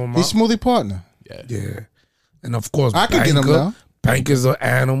know what I'm talking He's about? smoothie partner. Yeah. Yeah. And of course, I could get him now. Bank is an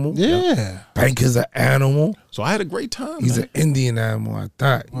animal. Yeah. Bank is an animal. So I had a great time. He's man. an Indian animal at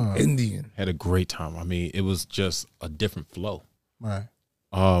that. Indian. Had a great time. I mean, it was just a different flow. Right.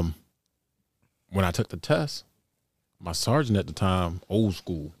 When I took the test, my sergeant at the time, old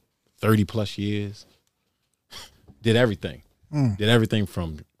school, 30 plus years, did everything. Did everything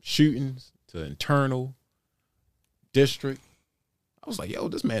from shootings to internal, district. I was like, yo,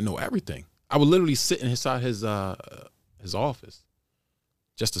 this man know everything. I would literally sit inside his office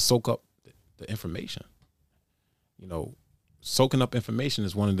just to soak up the information. You know, soaking up information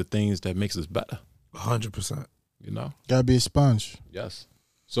is one of the things that makes us better. 100%. You know? Gotta be a sponge. Yes.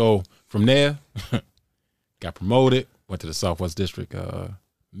 So from there, got promoted, went to the Southwest District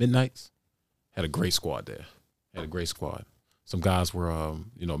Midnights. Had a great squad there. Had a great squad. Some guys were,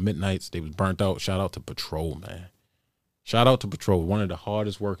 Midnights. They was burnt out. Shout out to Patrol, man. Shout out to Patrol. One of the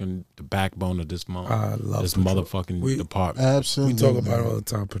hardest working, the backbone of this month. I love this Patrol. motherfucking department. Absolutely. We talk about it all the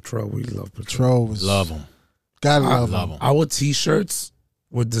time. Patrol. We love Patrol. Patrol was Love them. Gotta I love love him. them. Our T-shirts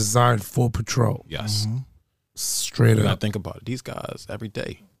were designed for Patrol. Yes. Straight You gotta up. think about it. These guys every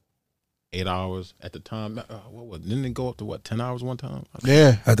day. 8 hours at the time. What was? Didn't it go up to what 10 hours one time?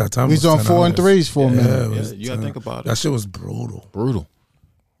 Yeah. At that time, We was on 4 and 3s for a minute. it was You gotta think about it. That shit was brutal. Brutal.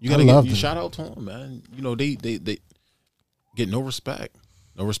 You I gotta loved you it. shout out to them, man. You know they get no respect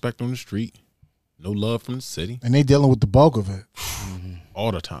on the street, no love from the city, And they dealing with the bulk of it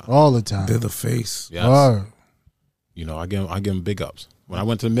all the time. all the time. They're the face. Yes. Word. You know, I give them big ups. When I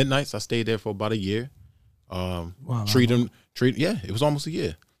went to the Midnights, I stayed there for about a year. Wow. Yeah, it was almost a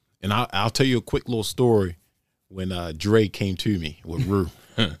year. And I'll tell you a quick little story when Dre came to me with Rue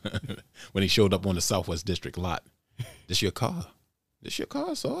when he showed up on the Southwest District lot. This your car? This your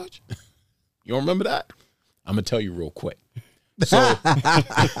car, Sarge? You don't remember that? I'm gonna tell you real quick. So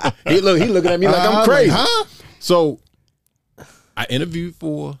he looking at me like I'm crazy. Like, huh? So I interviewed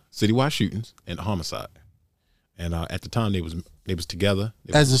for Citywide Shootings and Homicide, and at the time they was together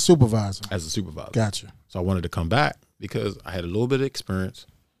As a supervisor. as a supervisor. Gotcha. So I wanted to come back because I had a little bit of experience,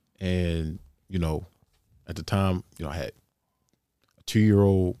 and you know, at the time, you know, I had a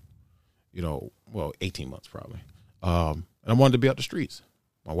 2-year-old, you know, well, 18 months probably, and I wanted to be out the streets.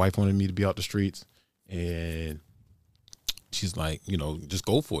 My wife wanted me to be out the streets, and she's like, you know, just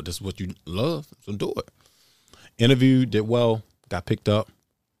go for it. This is what you love, so do it. Interview, did well, got picked up.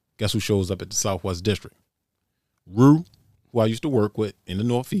 Guess who shows up at the Southwest District? Rue, who I used to work with in the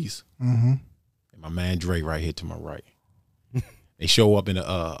Northeast, Mm-hmm. and my man Dre right here to my right. They show up in a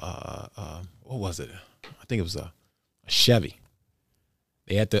what was it? I think it was a Chevy.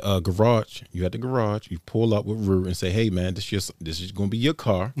 They at the garage. You at the garage. You pull up with Rue and say, "Hey man, this is gonna be your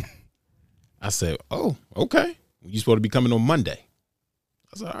car." I said, "Oh, okay. You supposed to be coming on Monday."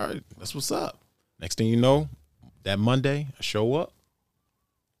 I said, "All right, that's what's up." Next thing you know, that Monday I show up.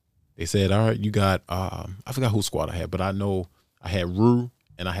 They said, "All right, you got." I forgot whose squad I had, but I know I had Rue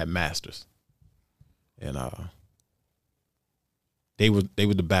and I had Masters, and they were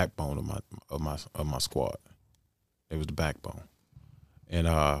the backbone of my squad. They was the backbone, and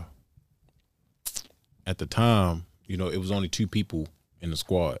at the time, you know, it was only 2 people in the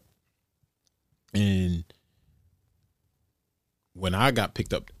squad, and when I got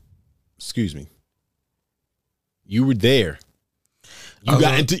picked up, excuse me, you were there. You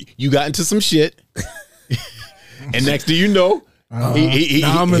got into some shit, and next thing you know, he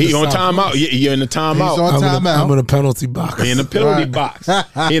on timeout. You're in the timeout. He's on timeout. I'm in a penalty box. He in the penalty box.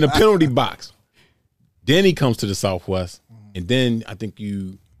 He in the penalty box. Then he comes to the Southwest, and then I think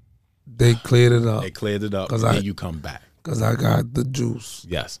They cleared it up they cleared it up, 'Cause and I- then you come back. because I got the juice,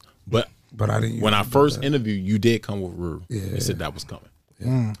 Yes, but but I didn't. when I use first that. interviewed, you did come with Rue. Yeah. You said that was coming.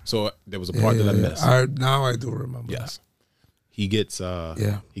 Mm. So there was a part that I missed. Now I do remember. Yes, he gets.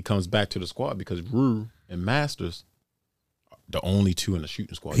 Yeah. He comes back to the squad because Rue and Masters are the only 2 in the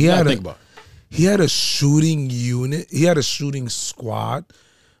shooting squad. He You gotta had think about it. He had a shooting unit. He had a shooting squad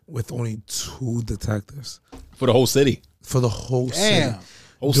with only 2 detectives For the whole city. for the whole Damn. city.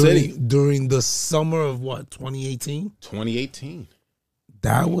 Whole city. During the summer of what, 2018? 2018.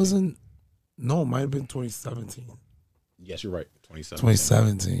 That wasn't. No, it might have been 2017. Yes, you're right. 2017.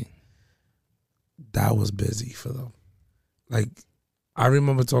 2017. That was busy for them. Like, I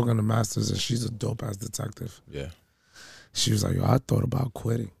remember talking to Masters, and she's a dope ass detective. Yeah. She was like, "Yo, I thought about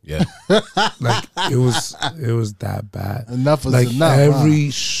quitting." Yeah. Like, it was that bad. Enough is Like enough. every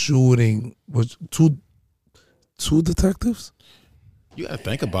shooting was two detectives. You got to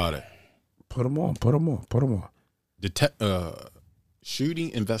think about it. Put them on. Shooting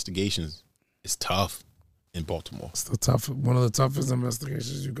investigations is tough in Baltimore It's one of the toughest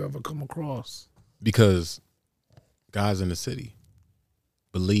investigations you could ever come across. because guys in the city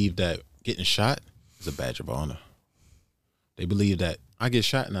believe that getting shot is a badge of honor. They believe that I get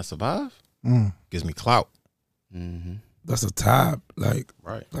shot and I survive gives me clout. Mm-hmm. That's a tab. Like,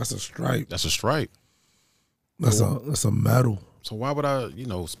 Right. that's a stripe. That's a stripe. That's a medal. So why would I,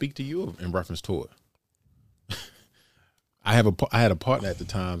 speak to you in reference to it? I had a partner at the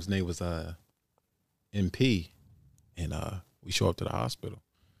time. His name was MP, and we show up to the hospital.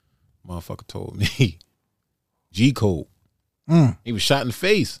 Motherfucker told me G code. He was shot in the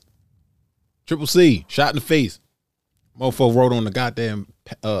face. Triple C shot in the face. Motherfucker wrote on the goddamn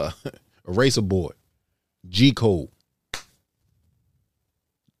eraser board G code.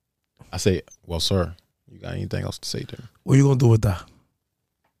 I say, well, sir, you got anything else to say to me? What you gonna do with that?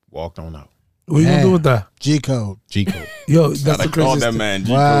 Walked on out. What you gonna do with that? G code. G code. Yo, that's I the called craziest that thing. man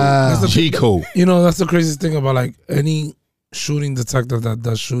G Wow. Code. G code. You know, that's the craziest thing about like any shooting detective that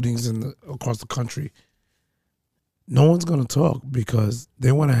does shootings across the country. No one's gonna talk because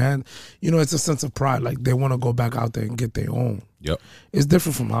they want to hand. It's a sense of pride. Like they want to go back out there and get their own. Yep. It's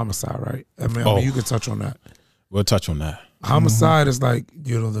different from homicide, right? I mean, Oh. you could touch on that. We'll touch on that. Homicide is like,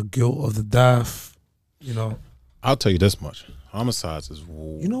 the guilt of the death, I'll tell you this much: homicides is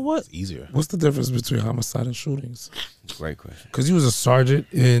what? easier. What's the difference between homicide and shootings? Great question. Because you was a sergeant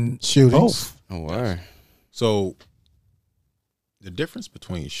in Shootings. both. Oh, wow. So the difference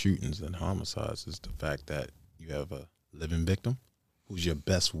between shootings and homicides is the fact that you have a living victim who's your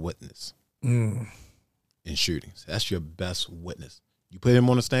best witness in shootings. That's your best witness. You put him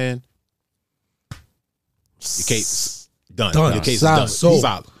on the stand, your case done. Your case Solid. is done. So-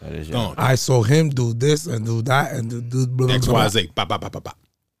 Solid. That is Gone. I saw him do this and do that and do blah, blah, X, blah, Y, blah. Z. Bop, bop, bop, bop, bop.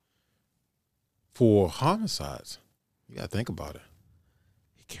 For homicides, you gotta think about it.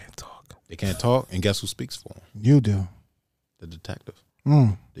 He can't talk. They can't talk, and guess who speaks for them? You do. The detective,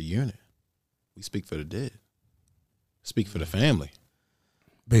 Mm. the unit. We speak for the dead. Speak for the family,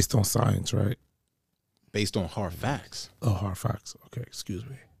 Based on science, right? based on hard facts, Oh, hard facts. Okay, excuse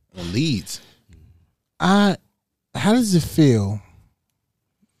me. on leads. How does it feel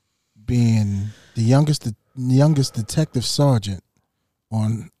being the youngest detective sergeant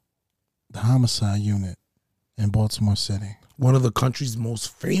on the homicide unit in Baltimore City? One of the country's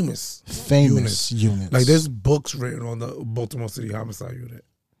most famous Units. Like, there's books written on the Baltimore City Homicide Unit.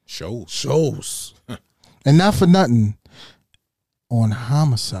 Shows. And not for nothing, on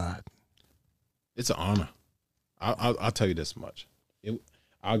homicide. It's an honor. I'll tell you this much.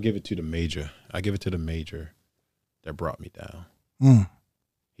 I'll give it to the major. I give it to the major that brought me down. Mm.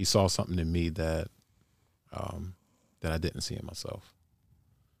 He saw something in me that I didn't see in myself,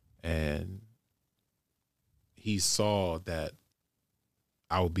 and he saw that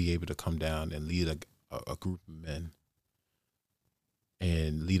I would be able to come down and lead a group of men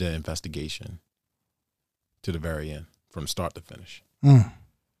and lead an investigation to the very end, from start to finish. Mm.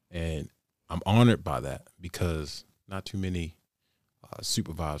 And I'm honored by that, because not too many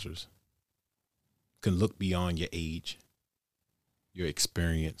supervisors can look beyond your age, your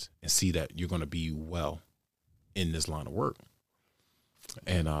experience, and see that you're going to be well in this line of work.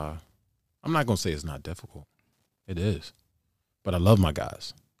 And I'm not going to say it's not difficult. It is. But I love my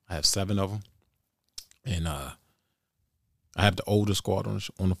guys. I have 7 of them. And I have the oldest squad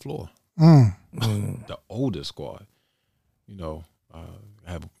on the floor. Mm. The oldest squad. I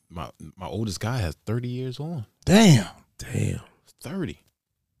have my oldest guy has 30 years on. Damn. 30.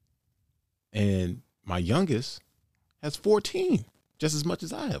 And my youngest has 14, just as much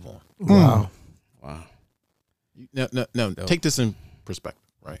as I have on. Wow. Wow. Now take this in perspective,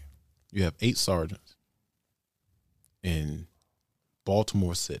 right? You have 8 sergeants in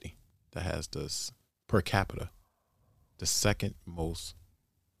Baltimore City that has this per capita, the second most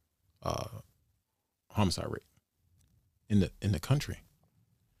homicide rate in the country.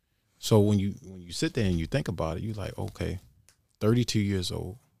 So when you sit there and you think about it, you're like, okay, 32 years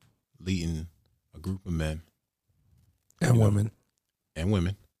old, leading a group of men And women. and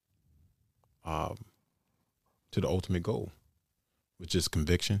women to the ultimate goal, which is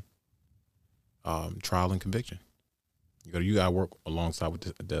conviction, trial and conviction. You got to work alongside with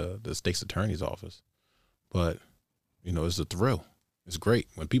the state's attorney's office, but it's a thrill. It's great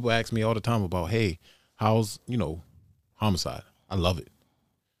when people ask me all the time about, hey, how's homicide? I love it,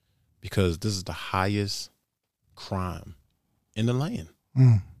 because this is the highest crime in the land.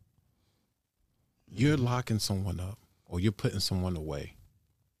 Mm. You're locking someone up, or you're putting someone away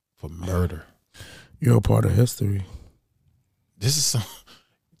for murder. You're a part of history. This is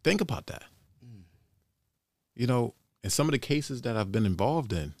think about that. In some of the cases that I've been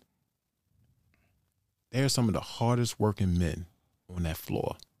involved in, they're some of the hardest working men on that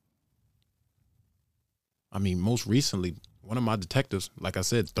floor. I mean, most recently, one of my detectives, like I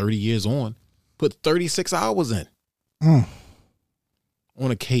said, 30 years on, put 36 hours in on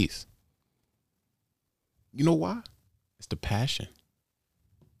a case. You know why? It's the passion.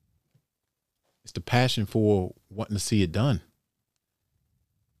 It's the passion for wanting to see it done,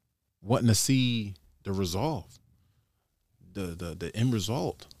 wanting to see the resolve, the end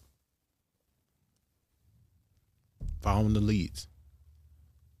result. Following the leads,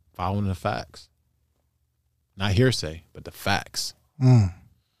 following the facts. Not hearsay, but the facts. Mm.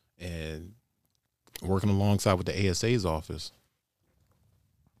 And working alongside with the ASA's office,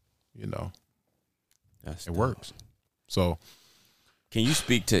 That's it works. So, Can you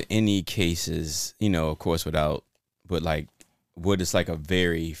speak to any cases, of course, but like, what is like a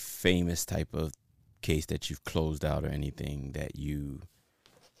very famous type of case that you've closed out, or anything that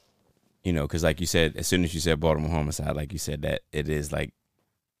because like you said, as soon as you said Baltimore homicide, like you said, that it is like,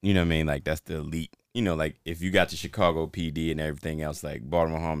 like that's the elite, like if you got the Chicago PD and everything else, like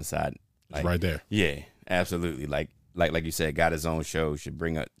Baltimore homicide, it's right there. Yeah, absolutely. Like you said, got his own show,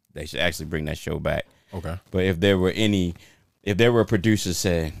 they should actually bring that show back. Okay. But if there were a producer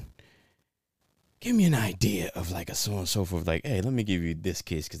saying, give me an idea of like a so on and so forth, like, hey, let me give you this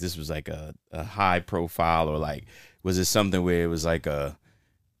case because this was like a high profile, or like, was it something where it was like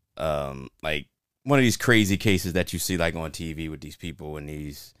like one of these crazy cases that you see like on TV with these people and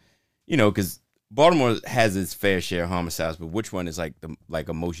these, because Baltimore has its fair share of homicides, but which one is like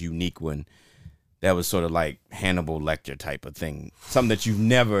a most unique one that was sort of like Hannibal Lecter type of thing? Something that you've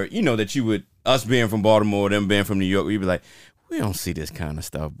never, that you would, us being from Baltimore, them being from New York, we'd be like, we don't see this kind of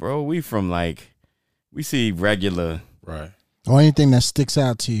stuff, bro. We see regular. Right. Or anything that sticks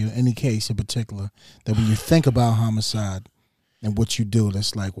out to you, any case in particular, that when you think about homicide and what you do,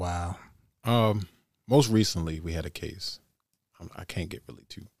 that's like, wow. Most recently, we had a case. I can't get really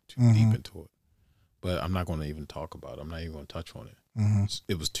too deep into it, but I'm not going to even talk about it. I'm not even going to touch on it. Mm-hmm.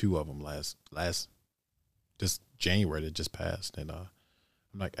 It was 2 of them last this January that just passed, and I'm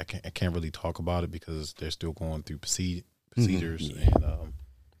like, I can't really talk about it because they're still going through procedures and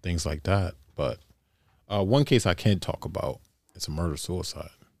things like that. But one case I can talk about, it's a murder suicide.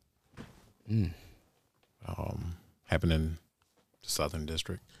 Happened in the Southern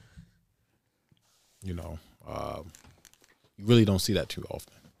District. You really don't see that too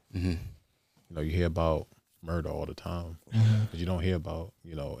often. You hear about murder all the time, but you don't hear about,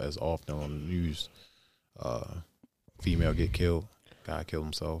 as often on the news. Female get killed, guy killed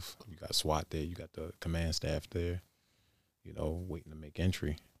himself. You got SWAT there, you got the command staff there, waiting to make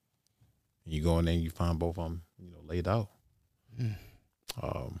entry. And you go in there and you find both of them, laid out. In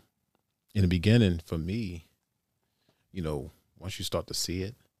the beginning, for me, once you start to see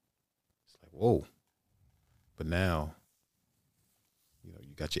it, it's like, whoa. But now,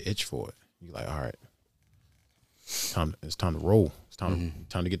 you got your itch for it. You're like, all right, it's time to roll. It's time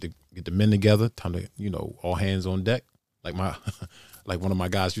to get the men together. Time to, all hands on deck. Like like one of my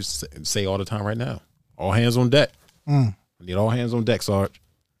guys used to say all the time right now, all hands on deck. I need all hands on deck, Sarge.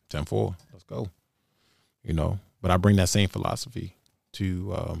 10-4, let's go. But I bring that same philosophy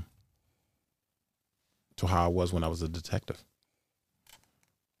to how I was when I was a detective.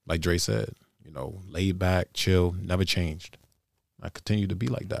 Like Dre said, laid back, chill, never changed. I continue to be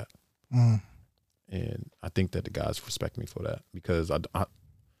like that. And I think that the guys respect me for that because I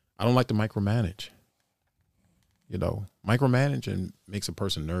don't like to micromanage. Micromanaging makes a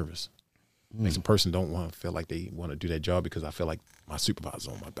person nervous. Makes a person don't want to feel like they want to do their job because I feel like my supervisor's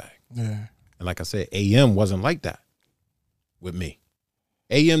on my back. Yeah. And like I said, AM wasn't like that with me.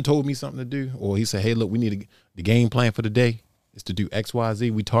 AM told me something to do, or he said, hey, look, we need the game plan for the day is to do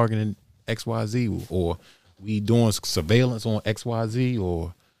XYZ. We targeting XYZ, or we doing surveillance on XYZ,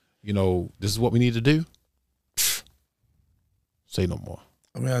 or, this is what we need to do. Say no more.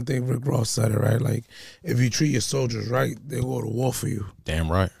 I mean, I think Rick Ross said it, right? Like, if you treat your soldiers right, they'll go to war for you.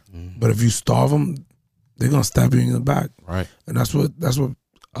 Damn right. But if you starve them, they're going to stab you in the back. Right. And that's what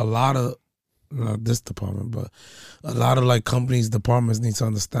a lot of, not this department, but a lot of like companies, departments need to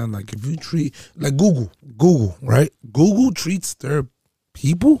understand. Like, if you treat, like Google, right? Google treats their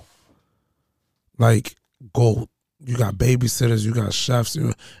people like gold. You got babysitters, you got chefs,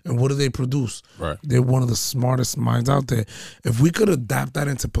 and what do they produce? Right. They're one of the smartest minds out there. If we could adapt that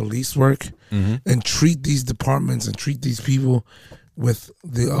into police work and treat these departments and treat these people with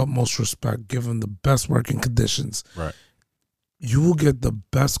the utmost respect, give them the best working conditions, right, you will get the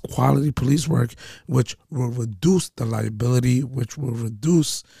best quality police work, which will reduce the liability, which will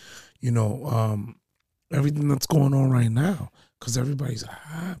reduce, everything that's going on right now, because everybody's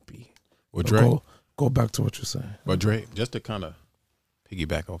happy. Well, Dre, go back to what you're saying. But Dre, just to kind of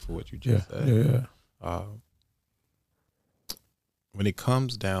piggyback off of what you just said, when it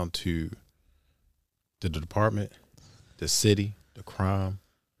comes down to the department, the city, the crime,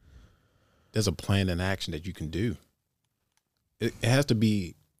 there's a plan and action that you can do. It has to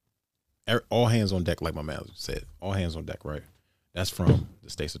be all hands on deck, like my man said. All hands on deck, right? That's from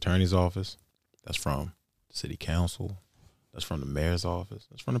the state's attorney's office. That's from the city council. That's from the mayor's office.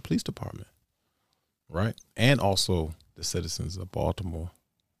 That's from the police department, right? And also the citizens of Baltimore.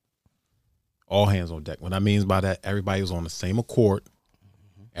 All hands on deck. What I mean by that, everybody is on the same accord.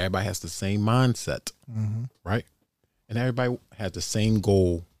 Everybody has the same mindset, right? And everybody has the same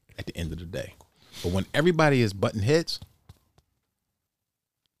goal at the end of the day. But when everybody is butting heads,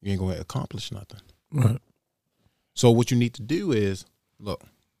 you ain't going to accomplish nothing. Right. So what you need to do is, look,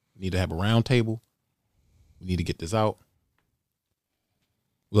 you need to have a round table. We need to get this out.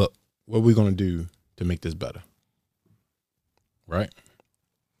 Look, what are we going to do to make this better? Right?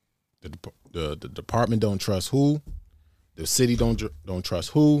 The department don't trust who. The city don't trust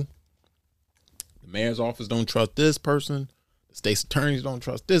who. The mayor's office don't trust this person. The state's attorneys don't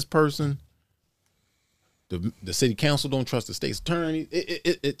trust this person. The city council don't trust the state's attorney.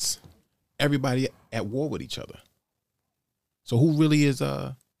 It's everybody at war with each other. So who really is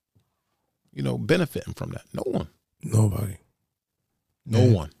benefiting from that? No one. Nobody. No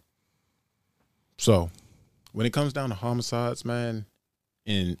one. So when it comes down to homicides, man,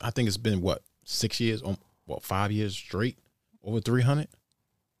 and I think it's been 6 years, 5 years straight, over 300.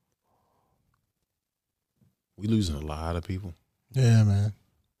 We losing a lot of people. Yeah, man.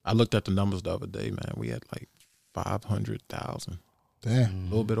 I looked at the numbers the other day, man. We had like 500,000. Damn. A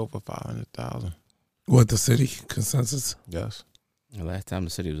little bit over 500,000. What, the city consensus? Yes. The last time the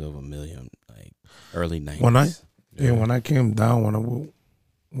city was over 1 million, like early 90s. When I came down,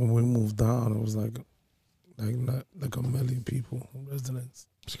 when we moved down, it was like not like 1 million people, residents.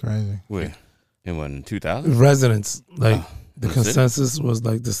 It's crazy. Where? In 2000? Residents, like the the consensus was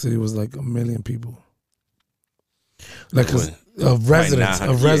like the city was like 1 million people. Like It of residents,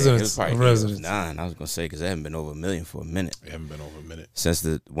 Probably of 900. residents, Yeah, it was of probably residents. 9. I was gonna say because it hadn't been over 1 million for a minute. It haven't been over a minute. Since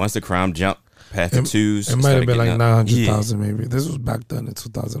once the crime jumped past the twos. It might have been like 900,000 Yeah. maybe. This was back then in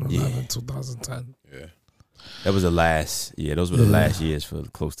 2011, Yeah. 2010. Yeah. That was the last. Yeah, those were the last years for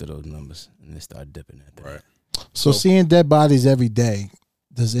close to those numbers, and it started dipping at that. Right. So seeing dead bodies every day,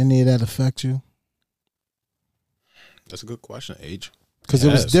 does any of that affect you? That's a good question, Age. Because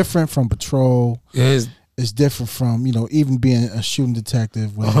it was Yes. different from patrol. Yeah, It's different from, even being a shooting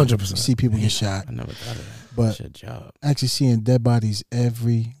detective when 100%. you see people get shot. I never thought of that. But That's your job. actually seeing dead bodies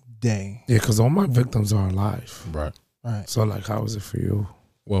every day. yeah, because all my victims are alive. Right. Right. So like, how is it for you?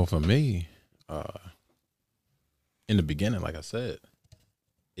 Well, for me, in the beginning, like I said,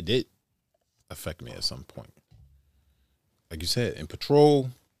 it did affect me at some point. Like you said, in patrol,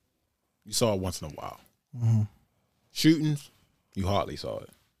 you saw it once in a while. Mm-hmm. Shootings, you hardly saw it.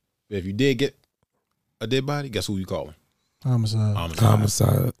 But if you did get a dead body, guess who you calling? Homicide.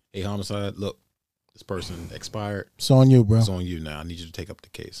 Homicide. Hey, homicide, look, this person expired. It's on you, bro. It's on you now. I need you to take up the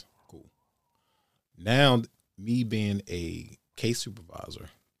case. Cool. Now, me being a case supervisor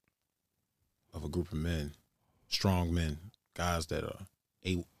of a group of men, strong men, guys that are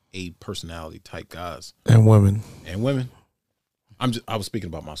a personality type guys And women. and women. I was speaking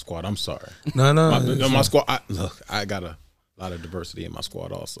about my squad. I'm sorry. No. My squad. I got a lot of diversity in my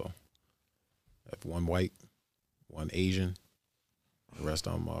squad also. I have one white, one Asian. The rest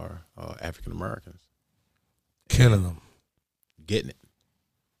of them are African Americans. Killing them. Getting it.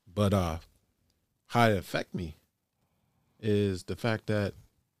 But how it affect me is the fact that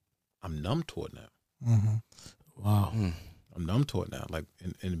I'm numb to it now. Mm-hmm. Wow. I'm numb to it now. Like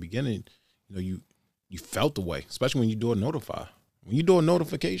in the beginning, you felt the way, especially when you do a notify. When you do a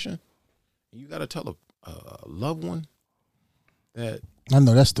notification, you got to tell a loved one that. I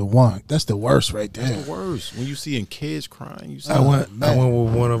know that's the one. That's the worst right there. That's the worst. When you seeing kids crying, you see. I went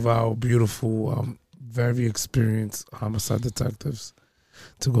with one of our beautiful, very experienced homicide detectives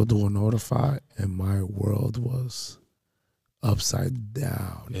to go do a notify, and my world was upside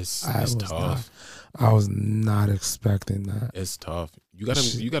down. It's was tough. I was not expecting that. It's tough. You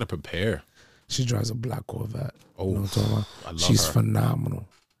gotta prepare. She drives a black Corvette. Oh, You know what I'm talking about? I love She's her. phenomenal.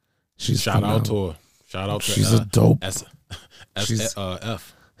 Shout out to her. Shout out to She's a dope. She's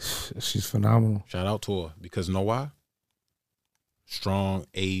F. She's phenomenal. Shout out to her because know why? Strong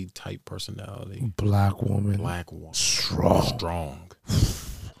A type personality. Black woman. Black woman. Strong.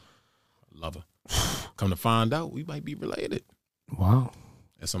 Love her. Come to find out, we might be related Wow.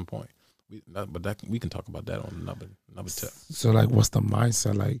 at some point. We can talk about that on another tip. So like, what's the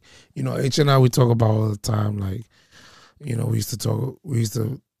mindset? Like, H and I, we talk about all the time. Like, we used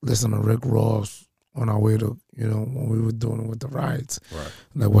to listen to Rick Ross on our way to, when we were doing it with the riots. Right.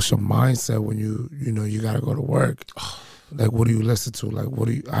 Like, what's your mindset when you gotta go to work? Like, what do you listen to?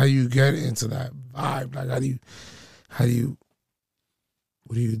 Like, how do you get into that vibe? Like,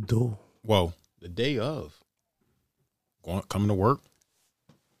 what do you do? Well, the day of coming to work,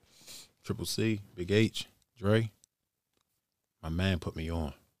 Triple C, Big H, Dre, my man put me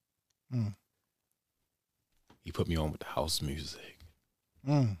on. He put me on with the house music.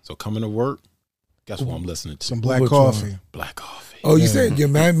 So coming to work, guess what I'm listening to? Some black Which coffee. one? Black coffee. Oh, you said you're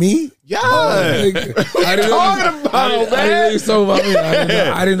mad at me? Yeah. I didn't know I didn't know you talking about me.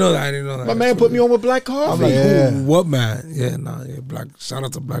 I didn't know that. My man put me on with black coffee. I'm like, Yeah. who? What man? Yeah, black. Shout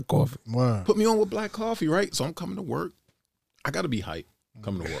out to Black Coffee. Word. Put me on with black coffee, right? So I'm coming to work. I got to be hype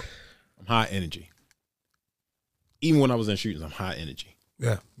coming to work. I'm high energy. Even when I was in shootings, I'm high energy.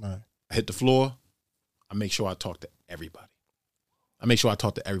 Yeah. Right. I hit the floor. I make sure I talk to everybody.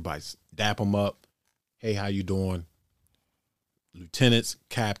 Dap them up. Hey, how you doing? Lieutenants,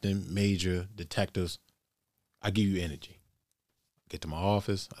 captain, major, detectives. I give you energy. Get to my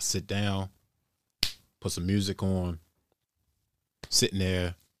office. I sit down. put some music on, sitting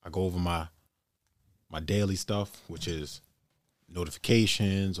there. I go over my daily stuff, which is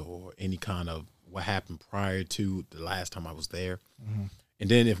notifications or any kind of what happened prior to the last time I was there. Mm-hmm. And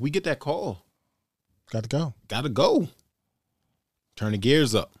then if we get that call, Got to go. gotta go. Turn the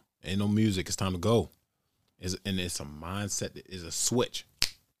gears up. Ain't no music. It's time to go. And it's a mindset. It's a switch.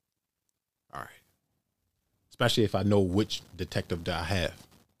 All right. Especially if I know which detective that I have,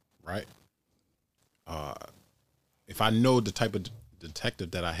 right? If I know the type of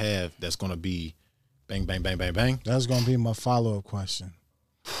detective that I have that's going to be bang, bang, bang, bang, bang. That's going to be my follow-up question.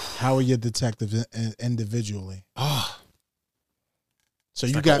 How are your detectives individually? So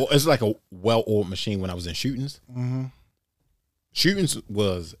you It's like a well-oiled machine when I was in shootings. Mm-hmm. Shootings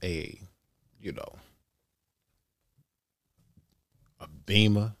was a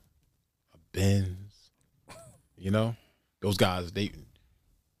Beamer, a Benz, those guys, they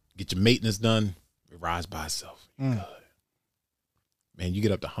get your maintenance done, it rides by itself. Good. Man, you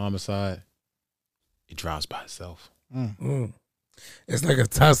get up to Homicide, it drives by itself. It's like a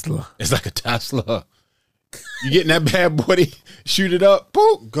Tesla. It's like a Tesla. You get in that bad boy, shoot it up,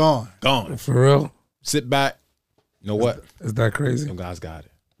 boop, gone. For real? Sit back. You know what? Is that crazy? Some guys got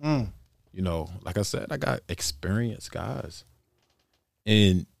it. Like I said, I got experienced guys.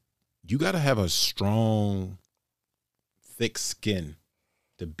 And you got to have a strong, thick skin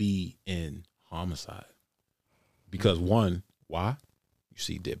to be in Homicide. Because one, why? You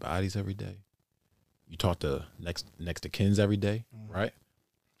see dead bodies every day. You talk to next to kins every day, right?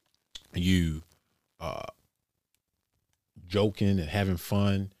 You joking and having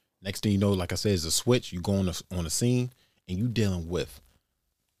fun. Next thing you know, like I said, it's a switch. You go on a scene and you dealing with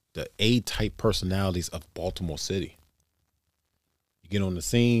the A-type personalities of Baltimore City. You get on the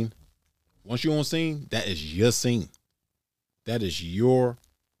scene. Once you're on scene, that is your scene. That is your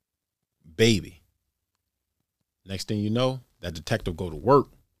baby. Next thing you know, that detective go to work.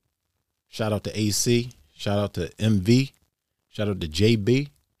 Shout out to AC. Shout out to MV. Shout out to JB.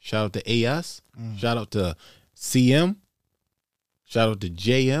 Shout out to AS. Shout out to CM. Shout out to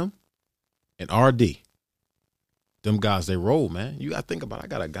JM and RD. Them guys, they roll, man. You got to think about it. I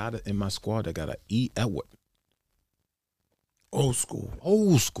got a guy in my squad that got an E. Edward. Old school.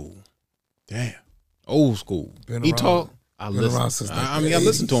 Old school. Damn. Old school. Been He around. talk. I Been listen. around since like I the mean, I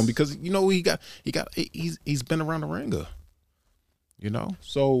listen to 80s. him because he's been around the ringer.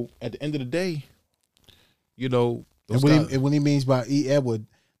 So at the end of the day, those And guys, when he means by E. Edward,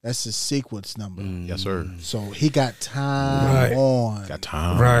 that's his sequence number. yes sir, So he got time Right. on. got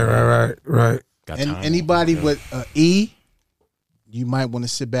time. Right. Got And time. anybody with E, you might want to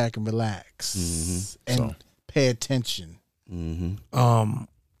sit back and relax and So. pay attention. Yeah,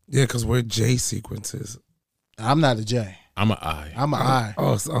 because we're J sequences. I'm not a J. I'm an I. I'm an I.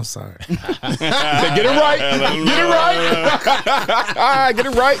 Oh, I'm sorry. Get it right. Get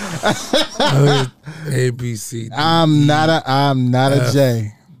it right. A, B, C, D, I'm not a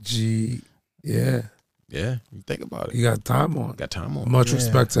J. G. Yeah, Yeah, you think about it. you got time on. Got time on. Much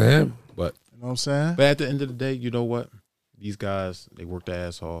respect to him. But You know what I'm saying? at the end of the day, you know what? These guys, they work their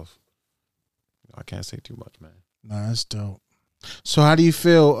ass off. I can't say too much, man. Nah, that's dope. So how do you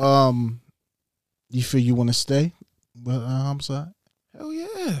feel? You feel you want to stay with Homicide? Hell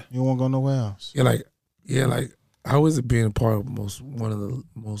yeah. You won't go nowhere else? Like, how is it being a part of one of the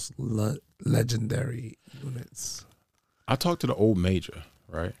most legendary units? I talked to the old major,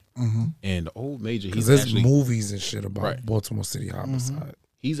 right? Mm-hmm. And the old major, Because he's there's actually movies and shit about Right. Baltimore City homicide.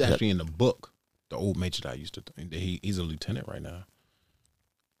 he's actually in the book. The old major that I used to. He's a lieutenant right now.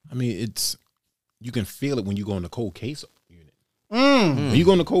 I mean, you can feel it when you go in the cold case unit. When you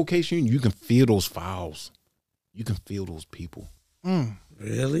go in the cold case unit, you can feel those files. You can feel those people.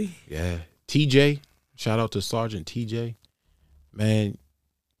 Really? Yeah. TJ, shout out to Sergeant TJ. Man,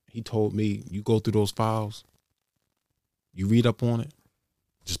 he told me, you go through those files, you read up on it,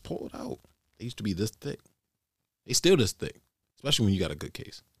 just pull it out. They used to be this thick. They still this thick, especially when you got a good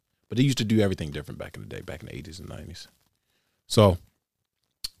case. But they used to do everything different back in the day, back in the 80s and 90s. So,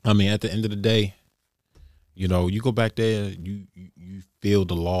 I mean, at the end of the day, you go back there, you feel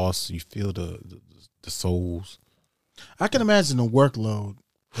the loss, you feel the souls. I can imagine the workload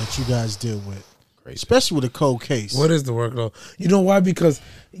that you guys deal with, Crazy. especially with a cold case. What is the workload? You know why? Because,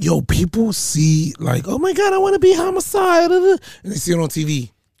 people see, like, oh my God, I want to be homicide. And they see it on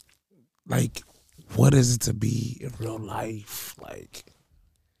TV. Like, what is it to be in real life? Like,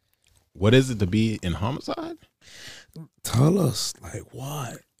 What is it to be in Homicide? tell us, like,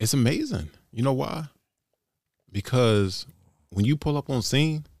 what? It's amazing. You know why? Because when you pull up on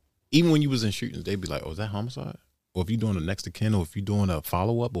scene, even when you was in shootings, they'd be like, "Oh, is that Homicide?" or if you're doing a next to kin, or if you're doing a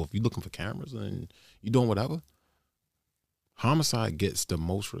follow up, or if you're looking for cameras and you're doing whatever, homicide gets the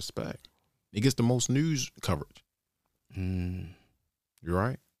most respect. It gets the most news coverage. You're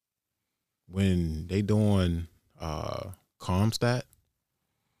right. When they doing Comstat,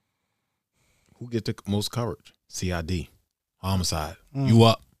 who get the most coverage? CID, homicide. You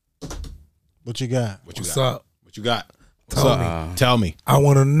up? What you got? What's up? What you got? Tell me. Tell me. I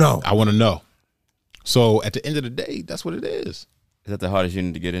want to know. I want to know. So at the end of the day, that's what it is. Is that the hardest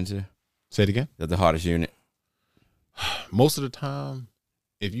unit to get into? Say it again. Is that the hardest unit? Most of the time,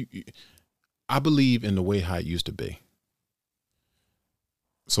 I believe in the way how it used to be.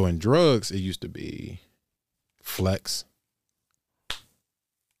 So in drugs, it used to be flex,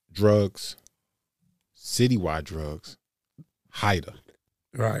 drugs, citywide drugs, hider.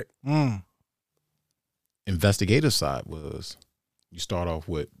 Right. Investigative side was you start off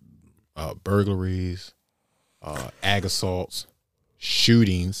with burglaries, ag assaults,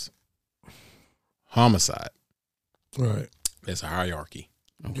 shootings, homicide. Right. There's a hierarchy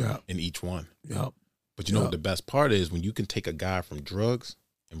Yeah. in each one. Yep. But you know what the best part is? When you can take a guy from drugs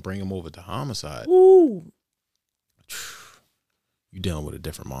and bring him over to homicide, Woo. you're dealing with a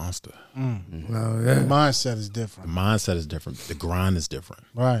different monster. Oh, The yeah. mindset is The different. mindset is different. The grind is different.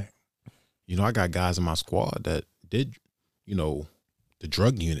 Right. You know, I got guys in my squad that did, the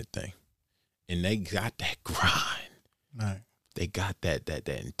drug unit thing. And they got that grind. Right. They got that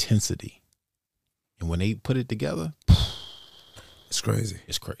intensity. And when they put it together, It's crazy.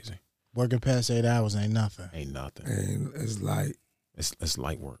 it's crazy. Working past 8 hours ain't nothing. Ain't nothing. And it's like, It's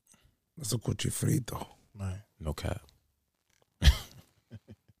light work. it's a cuchi frito. Right. No cap. I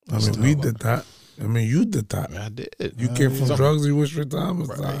mean, we did that. I mean, you did that. I did. You came from Something. drugs, you went straight to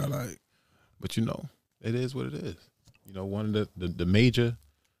homicide. Right. Like, But it is what it is. One of the major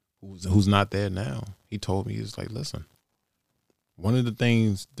who's not there now, he told me, he's like, listen, one of the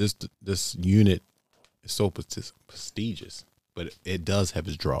things this unit is so prestigious, but it does have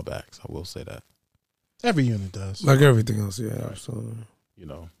its drawbacks. I will say that. Every unit does. like everything else, yeah, absolutely.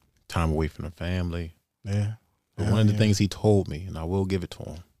 Time away from the family. Yeah. But one of the things he told me, and I will give it to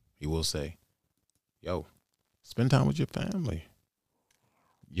him, he will say, yo, spend time with your family,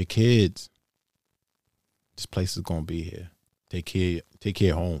 your kids. This place is going to be here. Take care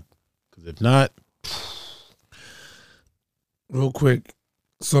of home. Because if not, Real quick,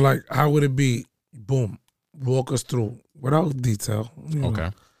 so like, how would it be? Boom, walk us through without detail.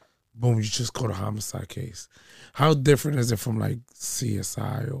 okay. Boom, you just go to homicide case. How different is it from like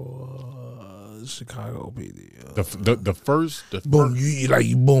CSI or Chicago PD? The first, Boom,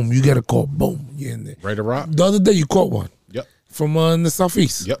 you get a call. Boom, you're in there. Ready to rock? The other day you caught one. Yep. From in the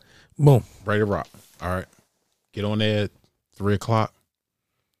southeast. Yep. Boom. Ready to rock. All right. Get on there at 3:00.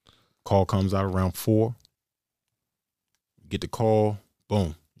 Call comes out around 4. Get the call.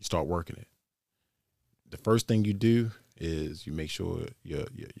 Boom. You start working it. The first thing you do is you make sure your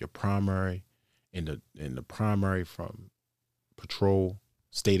primary and the primary from patrol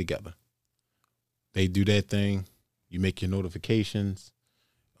stay together. They do that thing. You make your notifications.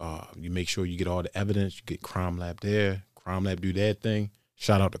 You make sure you get all the evidence. You get Crime Lab there. Crime Lab do that thing.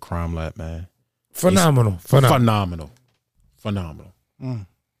 Shout out to Crime Lab, man. Phenomenal. Phenomenal.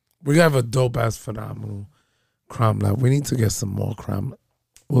 We have a dope ass phenomenal crime lab. We need to get some more crime.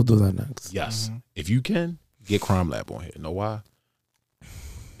 We'll do that next. Yes. If you can, get Crime Lab on here. Know why?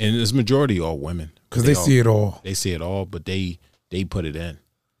 And it's majority all women. Because they see it all. They see it all, but they put it in.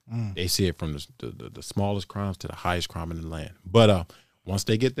 They see it from the smallest crimes to the highest crime in the land. But once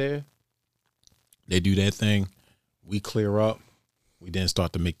they get there, they do that thing. We clear up. We then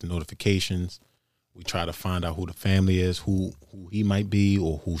start to make the notifications. We try to find out who the family is, who he might be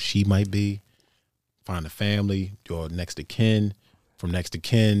or who she might be. Find the family, your next of kin. From next of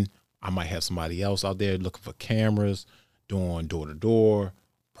kin, I might have somebody else out there looking for cameras, doing door-to-door.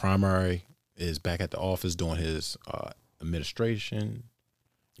 Primary is back at the office doing his administration,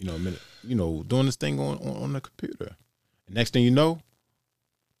 doing this thing on the computer. And next thing you know,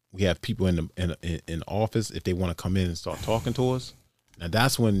 we have people in the office if they want to come in and start talking to us. Now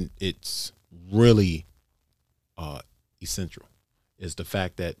that's when it's really essential, is the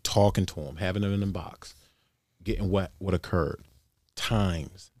fact that talking to them, having them in the box, getting what occurred,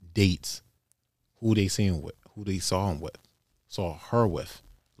 times, dates, who they seen with, who they saw her with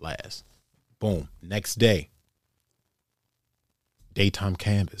last. Boom. Next day, daytime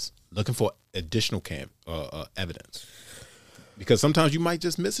canvas, looking for additional evidence, because sometimes you might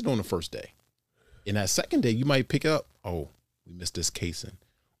just miss it on the first day. In that second day, you might pick up, oh, we missed this casing,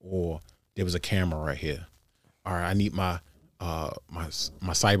 or there was a camera right here. All right, I need my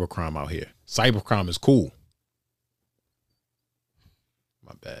cybercrime out here. Cybercrime is cool.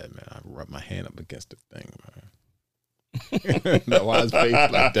 My bad, man. I rubbed my hand up against the thing, man. No, why his face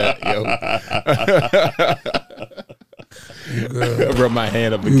like that, yo? I rubbed my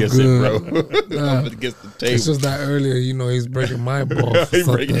hand up against it, bro. Up against the table. It's just that earlier, he's breaking my balls.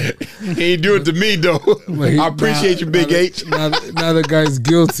 He ain't do it to me, though. I appreciate you, Big H. Now the guy's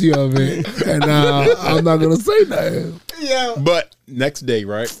guilty of it, and I'm not gonna say nothing. Yeah. But next day,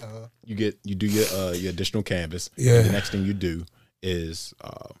 right? You do your additional canvas. Yeah. And the next thing you do is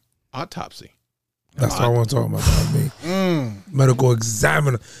autopsy. That's what I want to talk about. Medical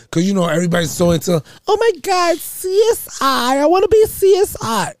examiner, because everybody's so into. Oh my God, CSI! I want to be a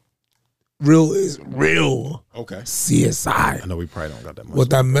CSI. Real is real. Okay. CSI. I know we probably don't got that much. What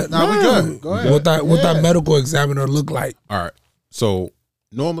that? we good. Go ahead. What that medical examiner look like? All right. So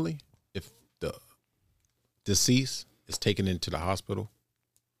normally, if the deceased is taken into the hospital,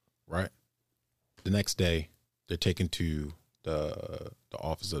 right? The next day, they're taken to the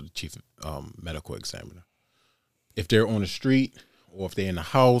office of the chief medical examiner. If they're on the street or if they're in the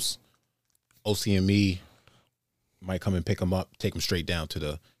house, OCME might come and pick them up, take them straight down to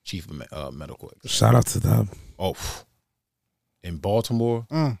the chief of medical examiner. Shout out to them. Oh, in Baltimore,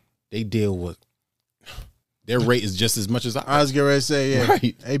 they deal with their rate is just as much as I was getting ready to say, yeah,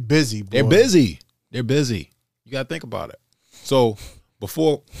 right. They busy. Boy. They're busy. You got to think about it. So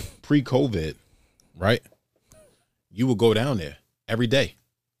before pre-COVID, right? You would go down there every day.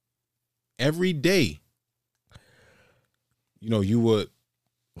 Every day. You would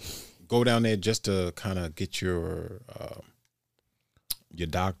go down there just to kind of get your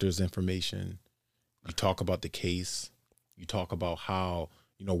doctor's information. You talk about the case. You talk about how,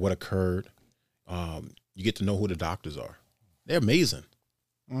 what occurred. You get to know who the doctors are. They're amazing.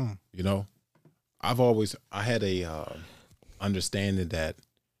 I had a understanding that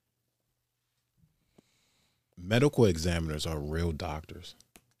medical examiners are real doctors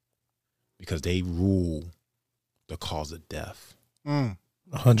because they rule the cause of death.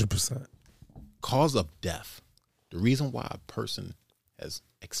 100%. Cause of death. The reason why a person has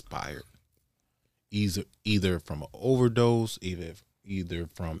expired, either from an overdose, either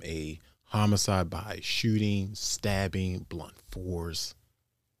from a homicide by shooting, stabbing, blunt force,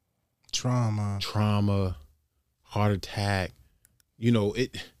 trauma, heart attack.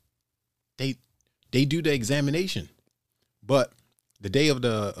 They do the examination, but the day of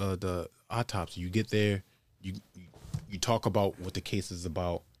the autopsy, you get there, you talk about what the case is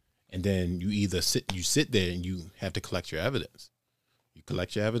about, and then you sit there and you have to collect your evidence. You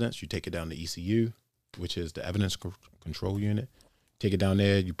collect your evidence, you take it down to ECU, which is the evidence control unit. Take it down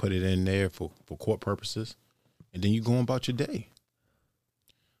there, you put it in there for court purposes, and then you go about your day.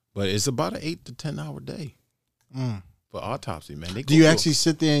 But it's about an 8 to 10 hour day. For autopsy, man. Do you actually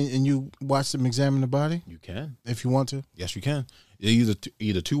sit there and you watch them examine the body? You can. If you want to? Yes, you can. There's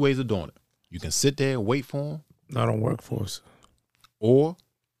either two ways of doing it. You can sit there and wait for them. Not on workforce. Or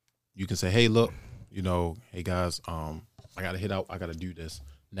you can say, hey, look, hey, guys, I got to hit out. I got to do this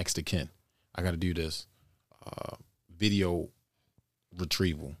next to kin. I got to do this video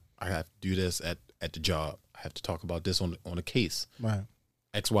retrieval. I have to do this at the job. I have to talk about this on a case. Right.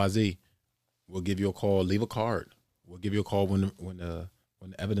 XYZ. We'll give you a call. Leave a card. We'll give you a call when the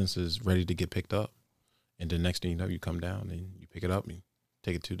evidence is ready to get picked up, and the next thing you know, you come down and you pick it up and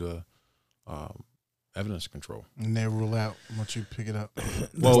take it to the evidence control. And they rule out once you pick it up.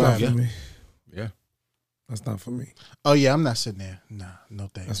 That's not for me. Yeah, that's not for me. Oh yeah, I'm not sitting there. Nah, no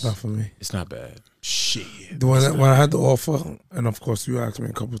thanks. That's not for me. It's not bad. Shit. When I had the offer, and of course you asked me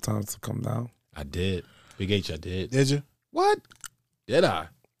a couple of times to come down. I did. Big H, I did. Did you? What? Did I?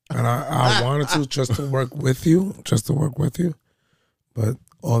 And I wanted to just to work with you, but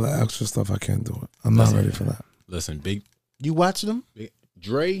all the extra stuff I can't do it. I'm not ready for that. Listen, you watching them?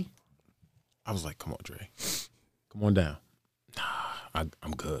 Dre, I was like, come on, Dre. Come on down. Nah,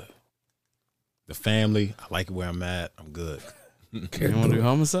 I'm good. The family, I like it where I'm at. I'm good. You want to do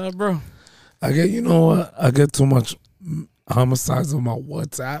homicide, bro? I get too much homicides on my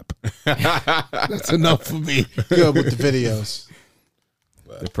WhatsApp. That's enough for me. Good with the videos.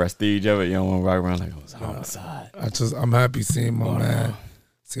 The prestige of it, you don't want to rock around like, it's homicide. I'm happy seeing my man,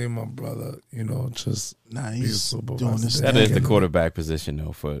 seeing my brother, just he's doing this. That is the quarterback position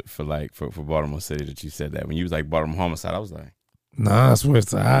though for Baltimore City that you said that. When you was like Baltimore Homicide, I was like, nah, that's where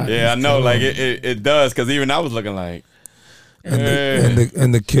it's at. Yeah, I know, like it does, because even I was looking like,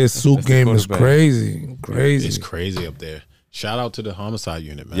 and the kid's suit game is crazy. It's crazy up there. Shout out to the homicide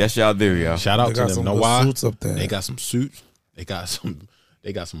unit, man. Yes, y'all do, y'all. Shout out to them. Know why? Suits up there. They got some suits. They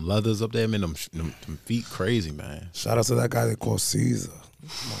got some leathers up there, man. Them feet crazy, man. Shout out to that guy they call Caesar.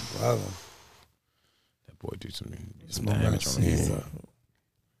 My brother. That boy do some damage on him.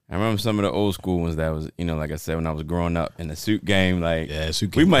 I remember some of the old school ones that was, like I said, when I was growing up in the suit game, like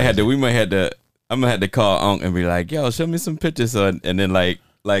suit we game might have to. I'm gonna have to call Unc and be like, yo, show me some pictures, and then like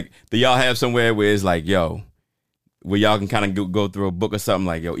do y'all have somewhere where it's like, yo, where y'all can kind of go through a book or something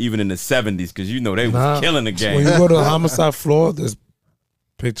like, yo, even in the 70s, because they was killing the game. When you go to the homicide floor, there's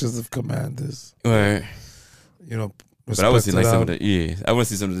pictures of commanders. Right. But I would see like some of the I want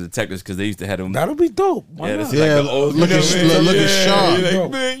to see some of the detectives because they used to have them. That'll be dope. Why not? Look at Sharp.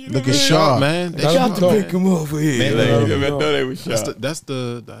 Look at Sharp, man. They got to pick him over here. I thought they were Sharp. That's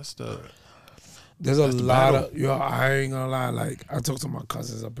the. There's a lot of I ain't gonna lie. Like I talk to my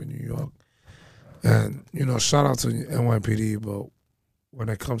cousins up in New York, and shout out to NYPD. But when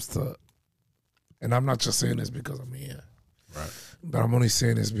it comes to, and I'm not just saying this because I'm here, right? But I'm only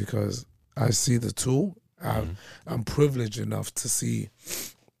saying this because I see the two. I'm privileged enough to see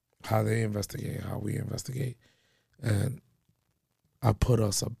how they investigate, how we investigate, and I put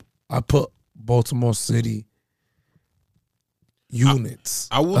Baltimore City units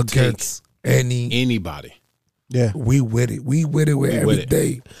I will against anybody. Yeah, we with it. We with it every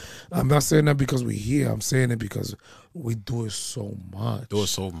day. I'm not saying that because we here. I'm saying it because we do it so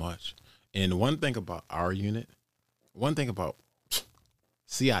much. And one thing about our unit, one thing about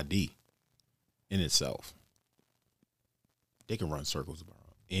CID in itself, they can run circles about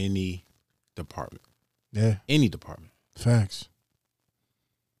any department. Yeah. Any department. Facts.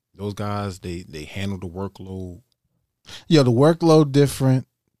 Those guys, they handle the workload. Yeah, the workload different,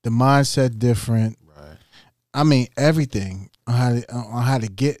 the mindset different. Right. I mean, everything on how to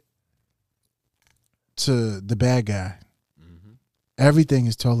get to the bad guy. Mm-hmm. Everything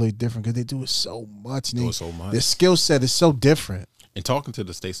is totally different because they do it so much. Their skill set is so different. And talking to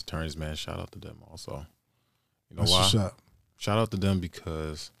the state's attorneys, man, shout out to them also. You know That's why? what's up. Shout out to them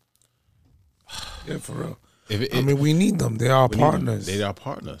because Yeah, for real. We need them. They are partners. They are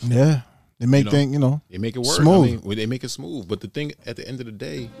partners. Yeah. They make things, they make it work. Smooth. They make it smooth. But the thing at the end of the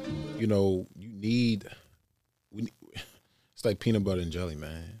day, it's like peanut butter and jelly,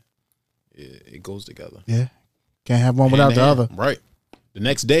 man. It goes together. Yeah. Can't have one without the other. Right. The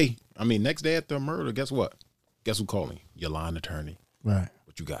next day after a murder, guess what? Guess who called me? Your line attorney. Right.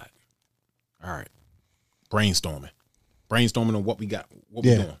 What you got? All right. Brainstorming on what we got. What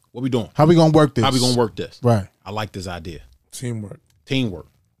we doing? How we gonna work this? Right. I like this idea. Teamwork.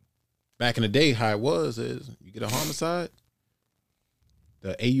 Back in the day, how it was is you get a homicide,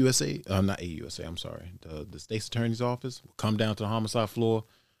 the the state's attorney's office will come down to the homicide floor,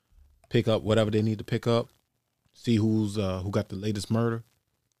 pick up whatever they need to pick up, see who got the latest murder,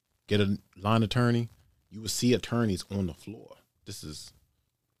 get a line attorney. You would see attorneys on the floor. This is,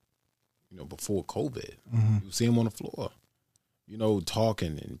 before COVID. Mm-hmm. You would see them on the floor,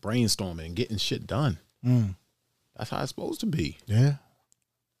 talking and brainstorming and getting shit done. Mm. That's how it's supposed to be. Yeah.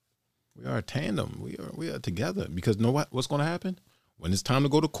 We are a tandem. We are together because what's going to happen when it's time to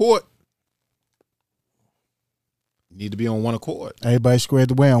go to court. You need to be on one accord. Everybody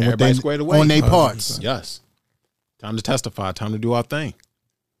squared away on on their parts. Yes. Time to testify. Time to do our thing.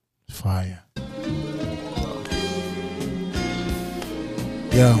 Fire.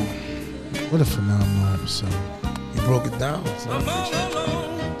 Yo, what a phenomenal episode. You broke it down. So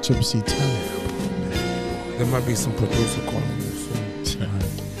Triple C time. There might be some producer calling you soon.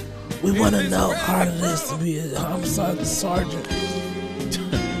 We want to know how it is to be a homicide sergeant.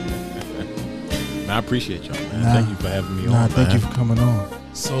 Man, I appreciate y'all, man. Thank you for having me on. Thank you for coming on.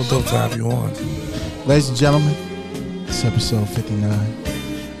 So dope to have you on. Ladies and gentlemen, it's episode 59.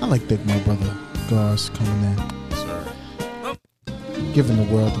 I'd like to thank my brother Gars coming in. Giving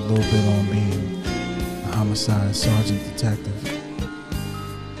the world a little bit on being a homicide sergeant detective.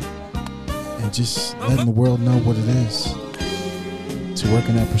 And just letting the world know what it is to work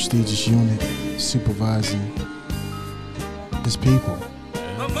in that prestigious unit, supervising his people.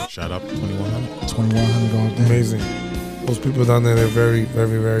 Yeah. Shout out to 2100. 2100 all day. Amazing. Those people down there, they're very,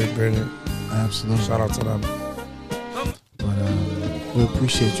 very, very brilliant. Absolutely. Shout out to them. But we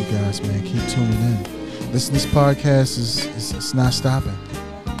appreciate you guys, man. Keep tuning in. Listen, this podcast it's not stopping.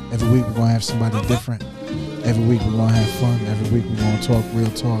 Every week we're going to have somebody different. Every week we're going to have fun. Every week we're going to talk real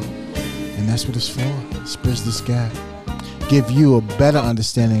talk. And that's what it's for. Let's bridge this gap. Give you a better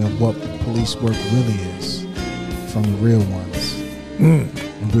understanding of what police work really is from the real ones.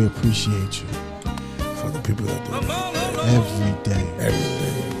 And we appreciate you. For the people that do it every day. Every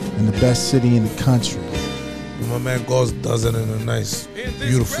day. In the best city in the country. And my man Gauze does it in a nice,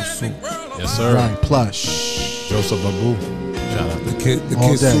 beautiful suit. Yes, sir. Right, plush. Joseph Babu. Shout out. The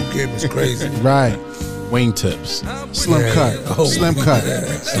kid's suit game is crazy. Right. Wingtips. Slim cut. Oh. Slim cut.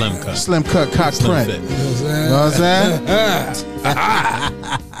 Slim cut. Slim cut, cock Slim print. fit. You know what I'm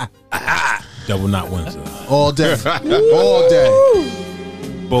saying? Double knot Windsor. All day. All day.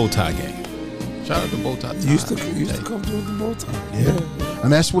 Bow tie game. Shout out to bow tie. You used to come through with the bow tie. Yeah.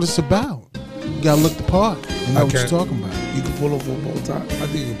 And that's what it's about. You gotta look the part and know what you're talking about. You can pull off a bow tie. I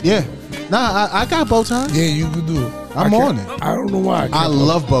think you can Yeah. Nah, I got bow ties. Yeah, you can do. I'm on it. I don't know why. I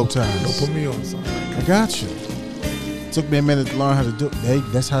love bow ties. Don't put me on something. I got you. Took me a minute to learn how to do it. Hey,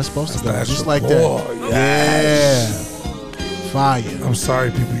 that's how it's supposed to go. That's Just the like boy. that. Yes. Yeah. Fire. I'm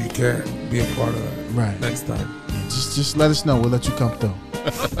sorry, people, you can't be a part of that. Right. Next time. Yeah, just let us know. We'll let you come through.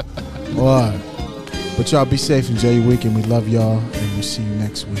 All right. But y'all be safe. Enjoy your weekend. We love y'all. And we'll see you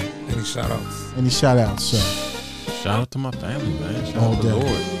next week. Any shout outs? Any shout outs, sir? Shout out to my family, man. Shout All out to the day.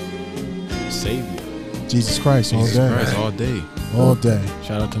 Lord. Savior. Jesus Christ. Jesus all day. Christ all day. All day.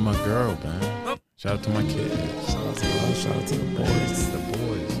 Shout out to my girl, man. Shout out to my kids. Shout out to the boys. The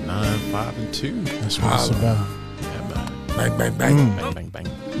boys. 9, 5, and 2. That's what it's about. Yeah, man. Bang, bang, bang. Bang, bang, bang.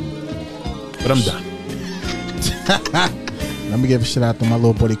 But I'm done. Let me give a shout out to my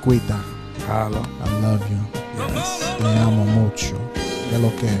little boricuita. Holla. I love you. Yes. Te amo mucho. Que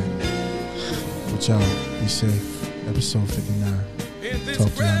lo que. But y'all, be safe. Episode 59.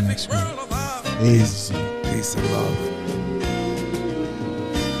 Talk to y'all next week. Easy. Peace and love.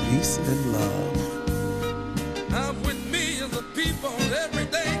 Peace and love. I'm with millions of people every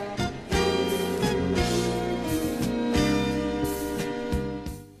day.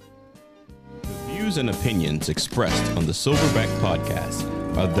 The views and opinions expressed on the Silverback Podcast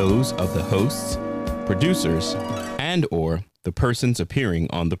are those of the hosts, producers, and/or the persons appearing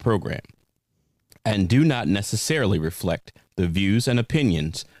on the program, and do not necessarily reflect the views and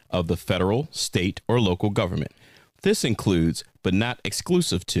opinions of the federal, state, or local government. This includes, but not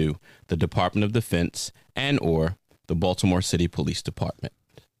exclusive to, the Department of Defense and/or the Baltimore City Police Department.